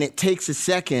it. And it takes a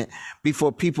second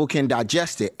before people can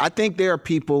digest it. I think there are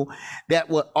people that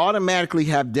will automatically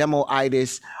have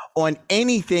demo-itis on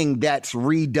anything that's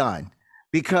redone,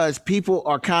 because people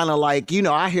are kind of like,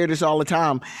 I hear this all the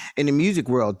time in the music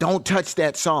world. Don't touch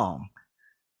that song.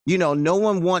 You know, no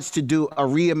one wants to do a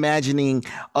reimagining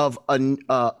of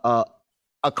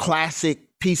a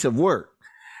classic piece of work.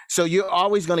 So you're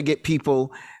always going to get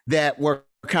people that were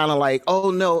kind of like, oh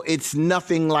no, it's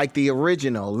nothing like the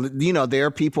original. You know, there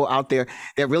are people out there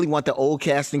that really want the old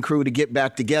cast and crew to get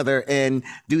back together and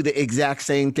do the exact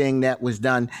same thing that was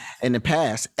done in the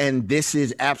past. And this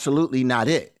is absolutely not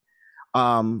it.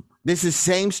 This is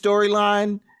same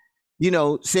storyline, you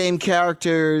know, same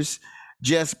characters,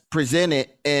 just presented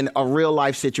in a real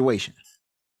life situation.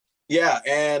 Yeah,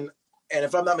 and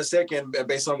if I'm not mistaken,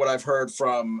 based on what I've heard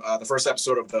from the first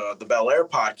episode of the Bel Air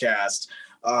podcast,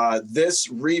 this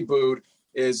reboot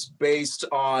is based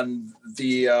on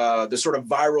the sort of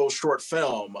viral short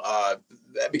film.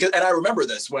 And I remember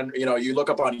this when, you know, you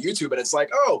look up on YouTube and it's like,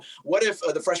 oh, what if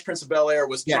the Fresh Prince of Bel Air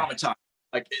was traumatized?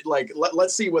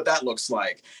 Let's see what that looks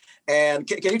like. And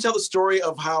can you tell the story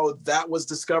of how that was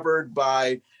discovered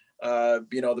by,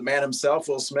 you know, the man himself,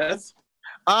 Will Smith?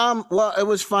 Well, it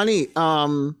was funny.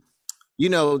 You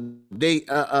know, they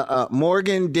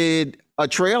Morgan did a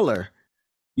trailer.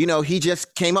 You know, he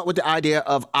just came up with the idea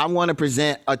of, I want to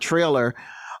present a trailer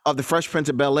of the Fresh Prince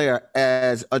of Bel Air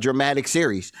as a dramatic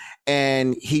series.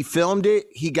 And he filmed it.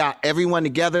 He got everyone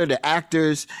together, the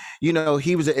actors. You know,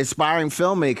 he was an aspiring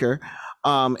filmmaker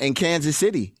in Kansas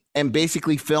City, and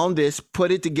basically filmed this,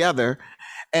 put it together,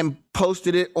 and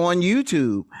posted it on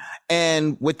YouTube.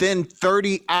 And within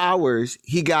 30 hours,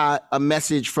 he got a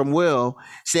message from Will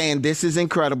saying, this is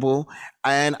incredible,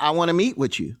 and I want to meet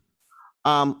with you.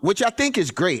 Which I think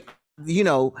is great. You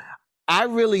know, I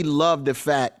really love the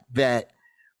fact that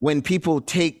when people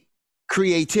take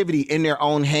creativity in their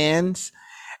own hands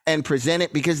and present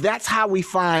it, because that's how we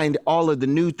find all of the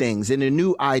new things and the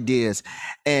new ideas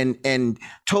and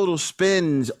total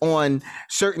spins on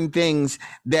certain things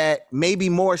that maybe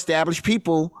more established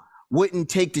people wouldn't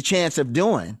take the chance of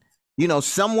doing. You know,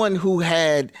 someone who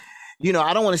had, you know,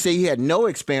 I don't want to say he had no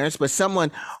experience, but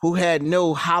someone who had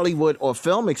no Hollywood or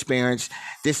film experience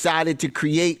decided to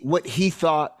create what he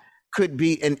thought could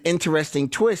be an interesting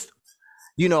twist,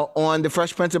 you know, on the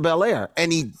Fresh Prince of Bel Air.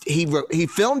 And he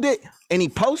filmed it and he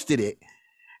posted it.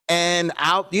 And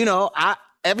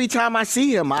every time I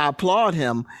see him, I applaud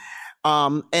him.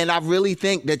 And I really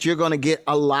think that you're going to get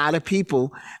a lot of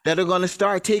people that are going to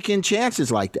start taking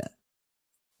chances like that.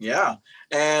 Yeah.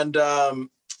 And,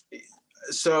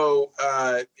 so,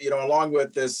 you know, along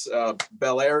with this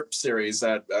Bel Air series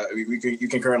that you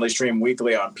can currently stream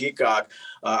weekly on Peacock,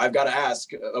 I've got to ask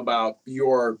about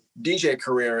your DJ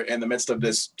career in the midst of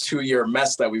this 2-year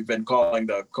mess that we've been calling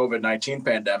the COVID-19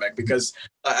 pandemic, because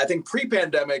I think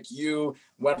pre-pandemic, you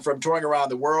went from touring around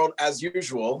the world as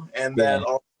usual, and then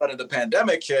all of a sudden the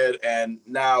pandemic hit, and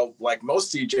now, like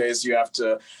most DJs, you have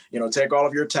to, you know, take all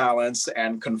of your talents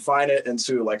and confine it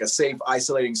into like a safe,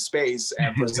 isolating space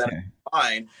and present it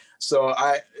online. So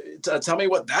tell me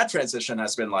what that transition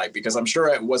has been like, because I'm sure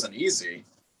it wasn't easy.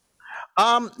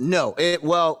 No,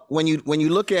 when you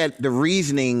look at the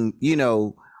reasoning, you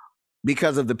know,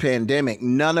 because of the pandemic,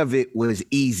 none of it was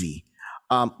easy,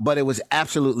 but it was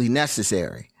absolutely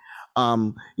necessary.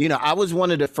 You know, I was one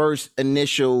of the first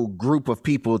initial group of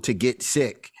people to get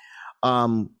sick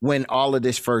when all of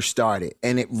this first started,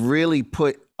 and it really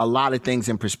put a lot of things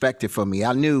in perspective for me.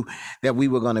 I knew that we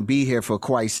were going to be here for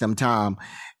quite some time,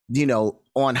 you know,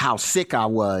 on how sick I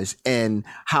was and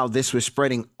how this was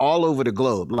spreading all over the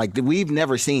globe. Like, we've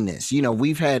never seen this. You know,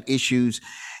 we've had issues,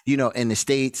 you know, in the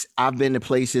States. I've been to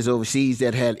places overseas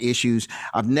that had issues.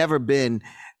 I've never been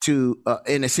to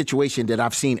in a situation that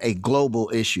I've seen a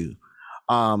global issue.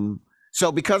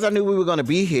 So because I knew we were going to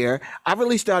be here, I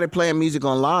really started playing music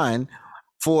online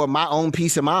for my own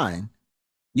peace of mind.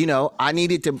 You know, I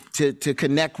needed to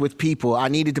connect with people. I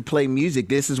needed to play music.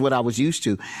 This is what I was used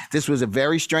to. This was a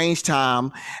very strange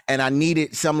time, and I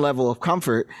needed some level of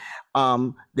comfort.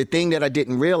 The thing that I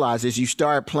didn't realize is you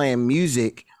start playing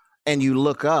music and you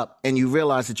look up and you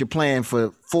realize that you're playing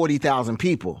for 40,000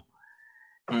 people.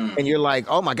 And you're like,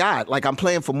 oh my God, like I'm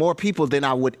playing for more people than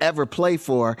I would ever play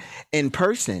for in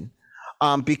person,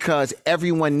 because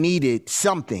everyone needed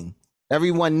something.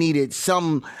 Everyone needed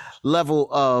some level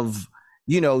of,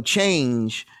 you know,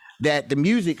 change that the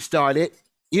music started,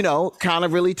 you know, kind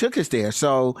of really took us there.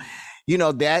 So, you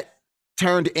know, that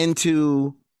turned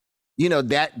into, you know,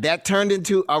 that turned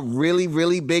into a really,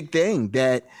 really big thing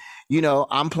that, you know,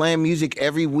 I'm playing music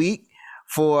every week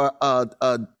for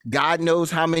God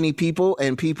knows how many people,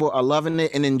 and people are loving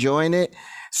it and enjoying it.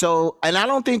 So, and I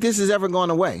don't think this is ever going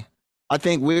away. I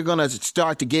think we're going to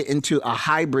start to get into a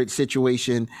hybrid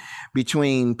situation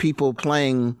between people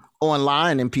playing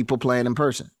online and people playing in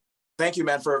person. Thank you,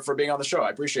 man, for being on the show. I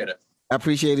appreciate it. I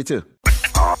appreciate it too.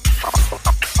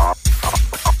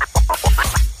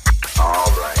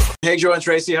 Hey, Joe and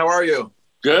Tracy, how are you?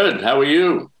 Good. How are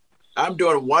you? I'm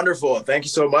doing wonderful. Thank you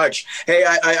so much. Hey,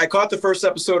 I caught the first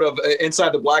episode of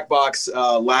Inside the Black Box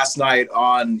last night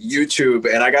on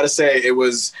YouTube, and I got to say it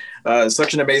was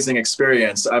such an amazing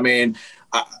experience. I mean,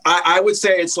 I would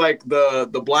say it's like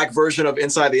the black version of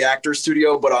Inside the Actors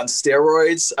Studio, but on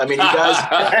steroids. I mean, you guys,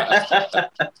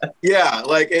 yeah,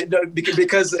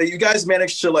 because you guys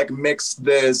managed to like mix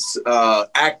this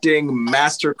acting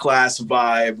masterclass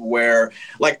vibe where,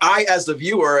 like, I as the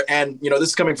viewer, and this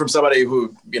is coming from somebody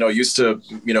who used to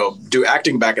do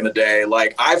acting back in the day.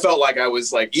 Like, I felt like I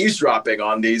was like eavesdropping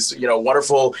on these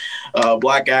wonderful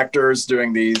black actors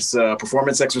doing these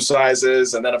performance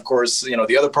exercises, and then of course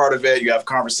the other part of it, you have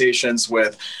conversations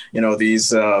with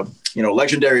these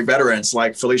legendary veterans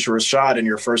like Phylicia Rashad in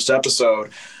your first episode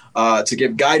to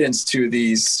give guidance to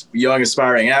these young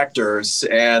aspiring actors.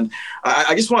 And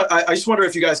I just wonder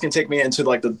if you guys can take me into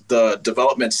like the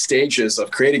development stages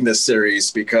of creating this series,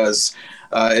 because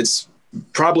it's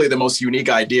probably the most unique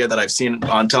idea that I've seen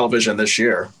on television this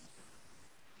year.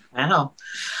 Wow.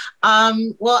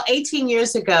 Well, 18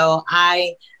 years ago,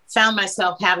 I found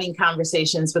myself having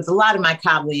conversations with a lot of my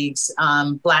colleagues,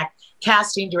 Black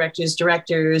casting directors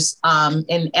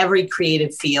in every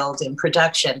creative field in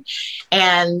production.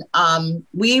 And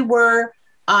we were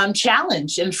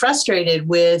challenged and frustrated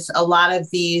with a lot of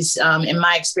these, in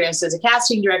my experience as a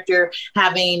casting director,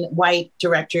 having white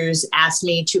directors ask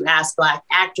me to ask Black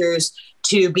actors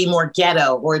to be more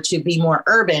ghetto or to be more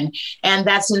urban. And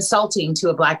that's insulting to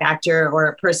a Black actor or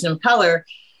a person of color.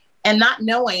 And not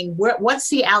knowing what's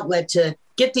the outlet to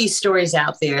get these stories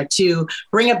out there to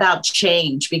bring about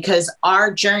change, because our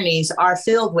journeys are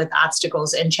filled with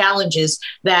obstacles and challenges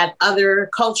that other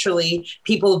culturally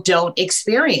people don't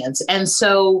experience. And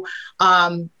so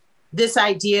this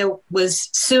idea was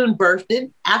soon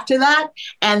birthed after that.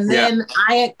 And then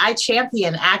I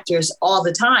champion actors all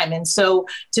the time. And so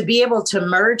to be able to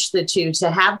merge the two, to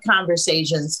have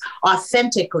conversations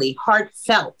authentically,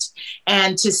 heartfelt,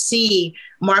 and to see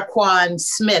Marquand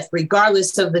Smith,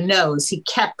 regardless of the no's, he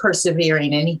kept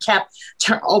persevering and he kept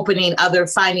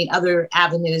finding other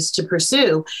avenues to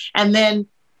pursue. And then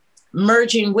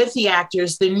merging with the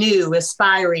actors, the new,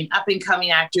 aspiring, up-and-coming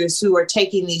actors who are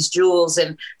taking these jewels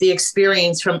and the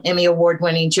experience from Emmy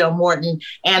Award-winning Joe Morton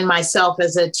and myself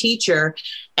as a teacher,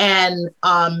 and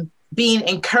being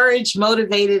encouraged,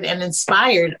 motivated, and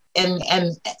inspired and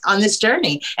on this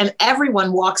journey. And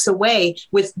everyone walks away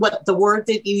with what the word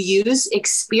that you use,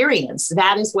 experience.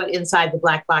 That is what Inside the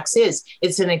Black Box is.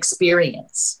 It's an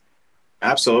experience.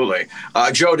 Absolutely.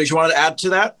 Joe, did you want to add to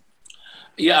that?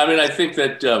 Yeah, I mean, I think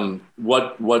that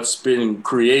what's been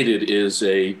created is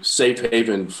a safe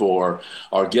haven for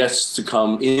our guests to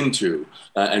come into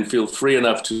and feel free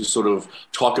enough to sort of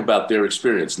talk about their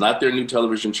experience, not their new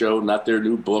television show, not their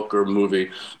new book or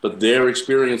movie, but their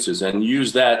experiences, and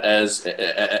use that as,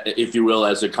 if you will,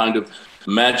 as a kind of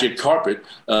magic carpet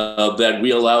that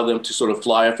we allow them to sort of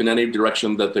fly off in any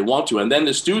direction that they want to. And then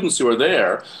the students who are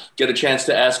there get a chance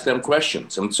to ask them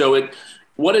questions. And so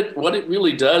what it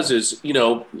really does is,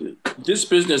 this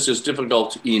business is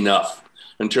difficult enough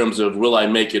in terms of will I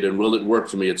make it and will it work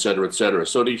for me, et cetera, et cetera.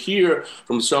 So to hear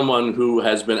from someone who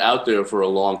has been out there for a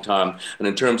long time and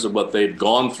in terms of what they've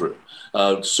gone through,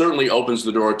 certainly opens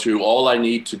the door to all I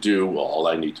need to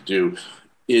do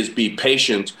is be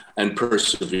patient and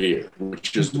persevere,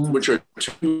 which are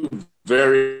two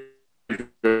very,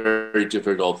 very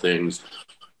difficult things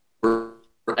for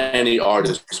any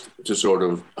artist to sort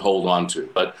of hold on to,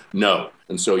 but no.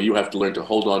 And so you have to learn to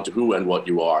hold on to who and what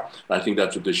you are. And I think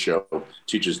that's what this show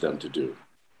teaches them to do.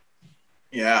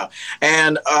 Yeah.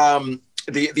 And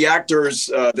the actors,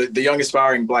 the young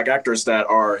aspiring Black actors that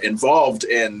are involved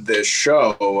in this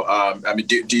show, I mean,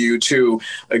 do you two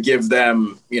give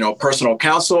them, personal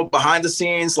counsel behind the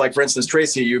scenes? Like, for instance,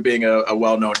 Tracy, you being a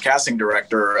well-known casting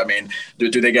director, I mean, do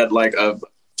they get like a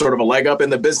sort of a leg up in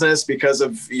the business because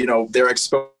of, their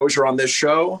exposure on this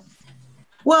show?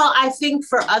 Well, I think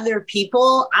for other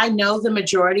people, I know the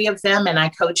majority of them and I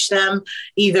coach them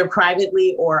either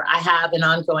privately or I have an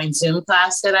ongoing Zoom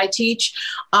class that I teach.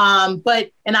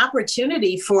 But an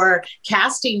opportunity for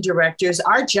casting directors,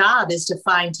 our job is to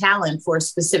find talent for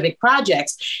specific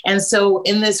projects. And so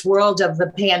in this world of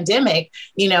the pandemic,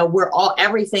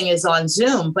 everything is on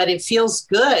Zoom, but it feels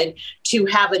good to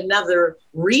have another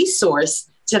resource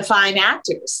to find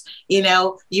actors.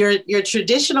 Your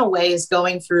traditional way is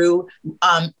going through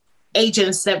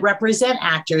agents that represent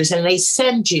actors, and they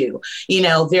send you,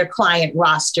 their client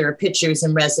roster, pictures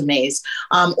and resumes,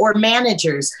 or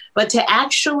managers. But to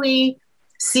actually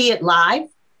see it live,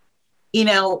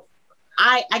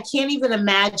 I can't even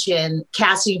imagine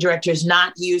casting directors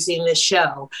not using this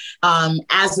show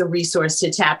as a resource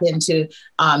to tap into.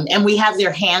 And we have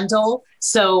their handle,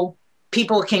 so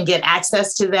people can get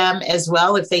access to them as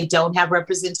well if they don't have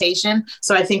representation.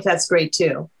 So I think that's great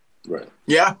too. Right.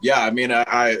 Yeah. I mean,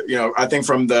 I think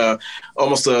from the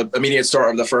almost the immediate start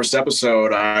of the first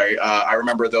episode, I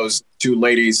remember those two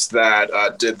ladies that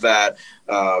did that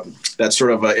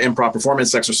sort of improv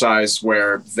performance exercise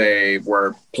where they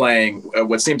were playing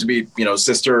what seemed to be,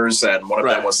 sisters, and one of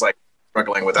them was like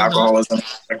struggling with alcoholism,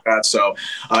 like that. So,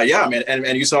 I mean,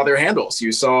 and you saw their handles.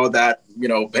 You saw that,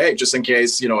 hey, just in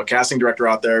case, a casting director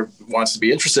out there wants to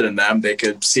be interested in them, they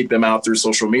could seek them out through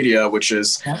social media, which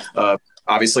is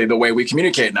obviously the way we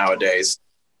communicate nowadays.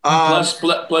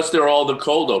 Plus, they're all the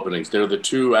cold openings. They're the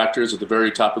two actors at the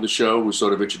very top of the show who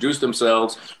sort of introduce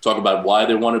themselves, talk about why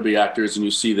they want to be actors, and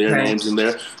you see their names and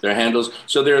their handles.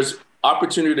 So there's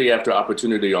opportunity after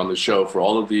opportunity on the show for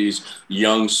all of these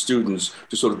young students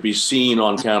to sort of be seen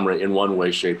on camera in one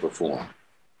way, shape, or form.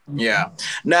 Yeah.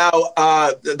 Now,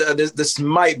 this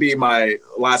might be my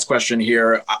last question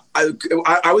here.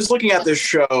 I was looking at this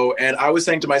show and I was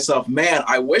saying to myself, man,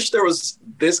 I wish there was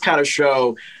this kind of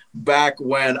show back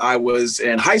when I was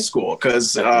in high school,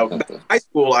 because in high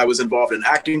school I was involved in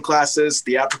acting classes,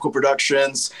 theatrical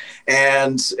productions,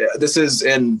 and this is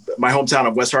in my hometown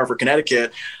of West Hartford,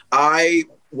 Connecticut. I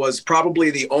was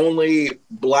probably the only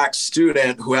Black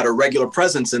student who had a regular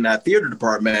presence in that theater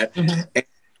department. And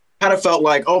kind of felt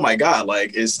like, oh my God,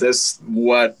 like, is this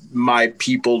what my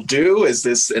people do? Is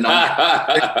this an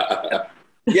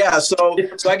yeah, so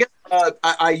I guess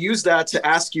I use that to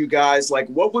ask you guys, like,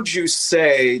 what would you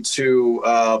say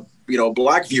to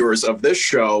Black viewers of this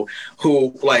show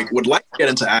who would like to get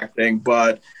into acting,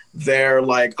 but they're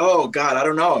like, oh God, I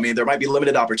don't know. I mean, there might be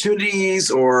limited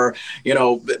opportunities, or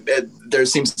there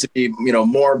seems to be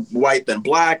more white than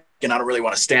Black, and I don't really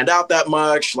want to stand out that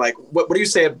much. Like, what do you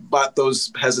say about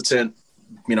those hesitant,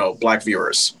 Black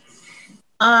viewers?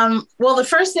 Well, the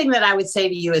first thing that I would say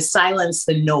to you is silence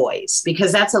the noise,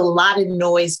 because that's a lot of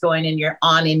noise going in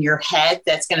your head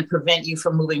that's going to prevent you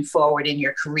from moving forward in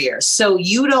your career. So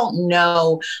you don't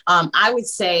know. I would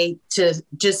say, to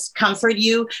just comfort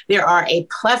you, there are a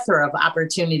plethora of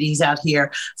opportunities out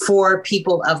here for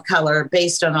people of color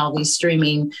based on all these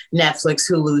streaming, Netflix,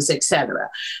 Hulu's, etc.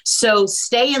 So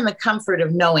stay in the comfort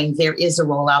of knowing there is a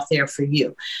role out there for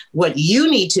you. What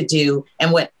you need to do,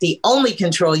 and what the only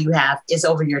control you have, is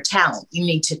over your talent. You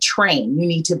need to train. You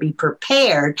need to be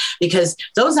prepared, because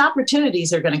those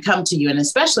opportunities are going to come to you. And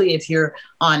especially if you're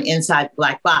on Inside the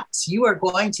Black Box, you are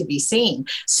going to be seen.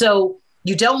 So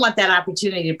you don't want that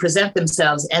opportunity to present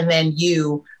themselves and then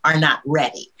you are not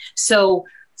ready. So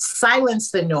silence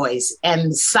the noise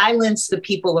and silence the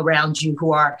people around you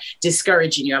who are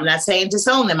discouraging you. I'm not saying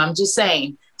disown them. I'm just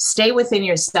saying stay within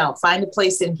yourself. Find a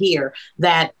place in here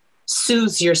that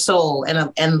soothes your soul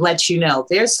and lets you know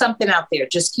there's something out there.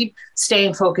 Just keep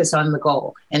staying focused on the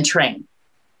goal and train.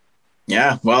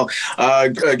 Yeah, well,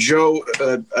 Joe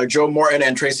Morton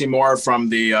and Tracy Moore from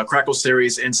the Crackle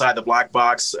series Inside the Black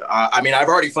Box. I mean, I've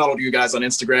already followed you guys on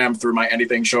Instagram through my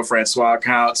Anything Show Francois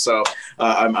account, so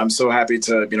I'm so happy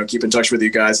to keep in touch with you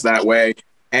guys that way.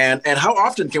 And how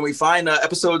often can we find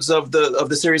episodes of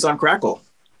the series on Crackle?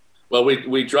 Well,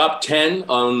 we dropped 10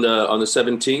 on the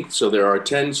 17th, so there are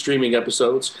 10 streaming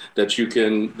episodes that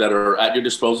are at your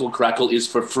disposal. Crackle is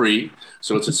for free,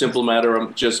 so it's a simple matter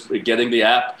of just getting the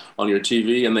app on your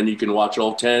TV, and then you can watch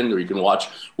all 10, or you can watch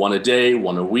one a day,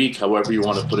 one a week, however you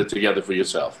want to put it together for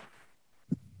yourself.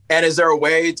 And is there a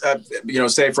way,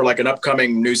 say for like an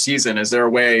upcoming new season, is there a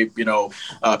way,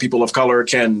 people of color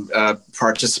can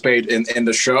participate in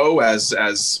the show as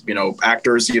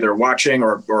actors, either watching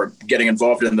or getting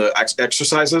involved in the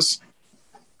exercises?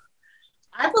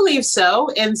 I believe so.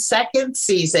 In second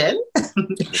season,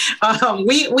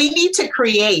 we need to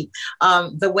create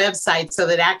the website so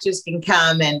that actors can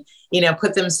come and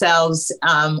put themselves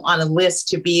on a list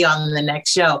to be on the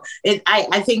next show.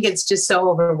 I think it's just so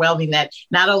overwhelming that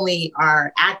not only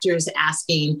are actors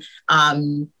asking,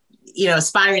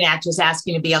 aspiring actors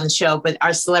asking to be on the show, but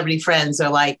our celebrity friends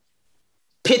are like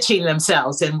pitching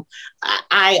themselves. And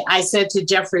I said to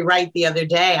Jeffrey Wright the other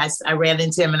day, I ran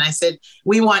into him and I said,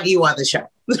 we want you on the show.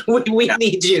 we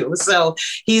need you. So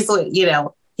he's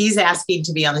asking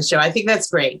to be on the show. I think that's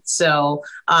great. So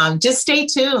just stay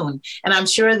tuned. And I'm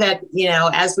sure that,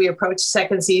 as we approach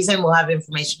second season, we'll have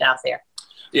information out there.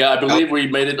 Yeah, I believe we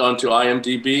made it onto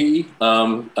IMDb.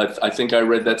 I think I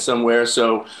read that somewhere.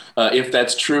 So if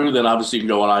that's true, then obviously you can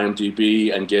go on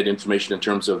IMDb and get information in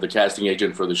terms of the casting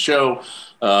agent for the show.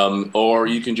 Or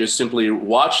you can just simply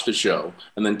watch the show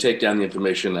and then take down the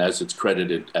information as it's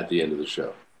credited at the end of the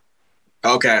show.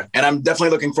 Okay. And I'm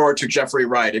definitely looking forward to Jeffrey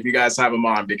Wright if you guys have him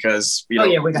on, because, you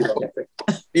know, we got Jeffrey.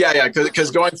 Yeah. Because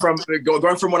going from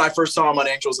when I first saw him on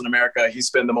Angels in America,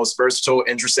 he's been the most versatile,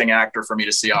 interesting actor for me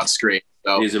to see on screen.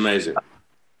 So he's amazing.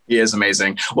 He is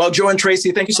amazing. Well, Joe and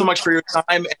Tracy, thank you so much for your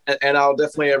time. And I'll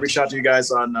definitely reach out to you guys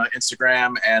on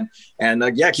Instagram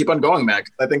and yeah, keep on going, Meg.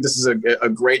 I think this is a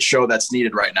great show that's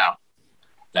needed right now.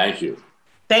 Thank you.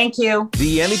 Thank you.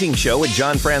 The Anything Show with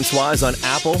John Francois is on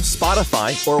Apple,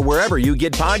 Spotify, or wherever you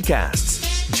get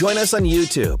podcasts. Join us on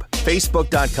YouTube,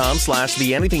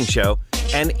 Facebook.com/The Anything Show,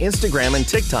 and Instagram and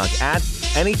TikTok at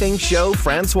Anything Show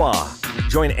Francois.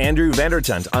 Join Andrew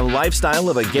Vandertunt on Lifestyle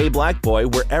of a Gay Black Boy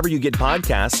wherever you get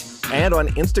podcasts and on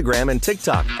Instagram and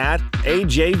TikTok at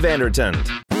AJ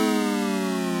Vandertunt.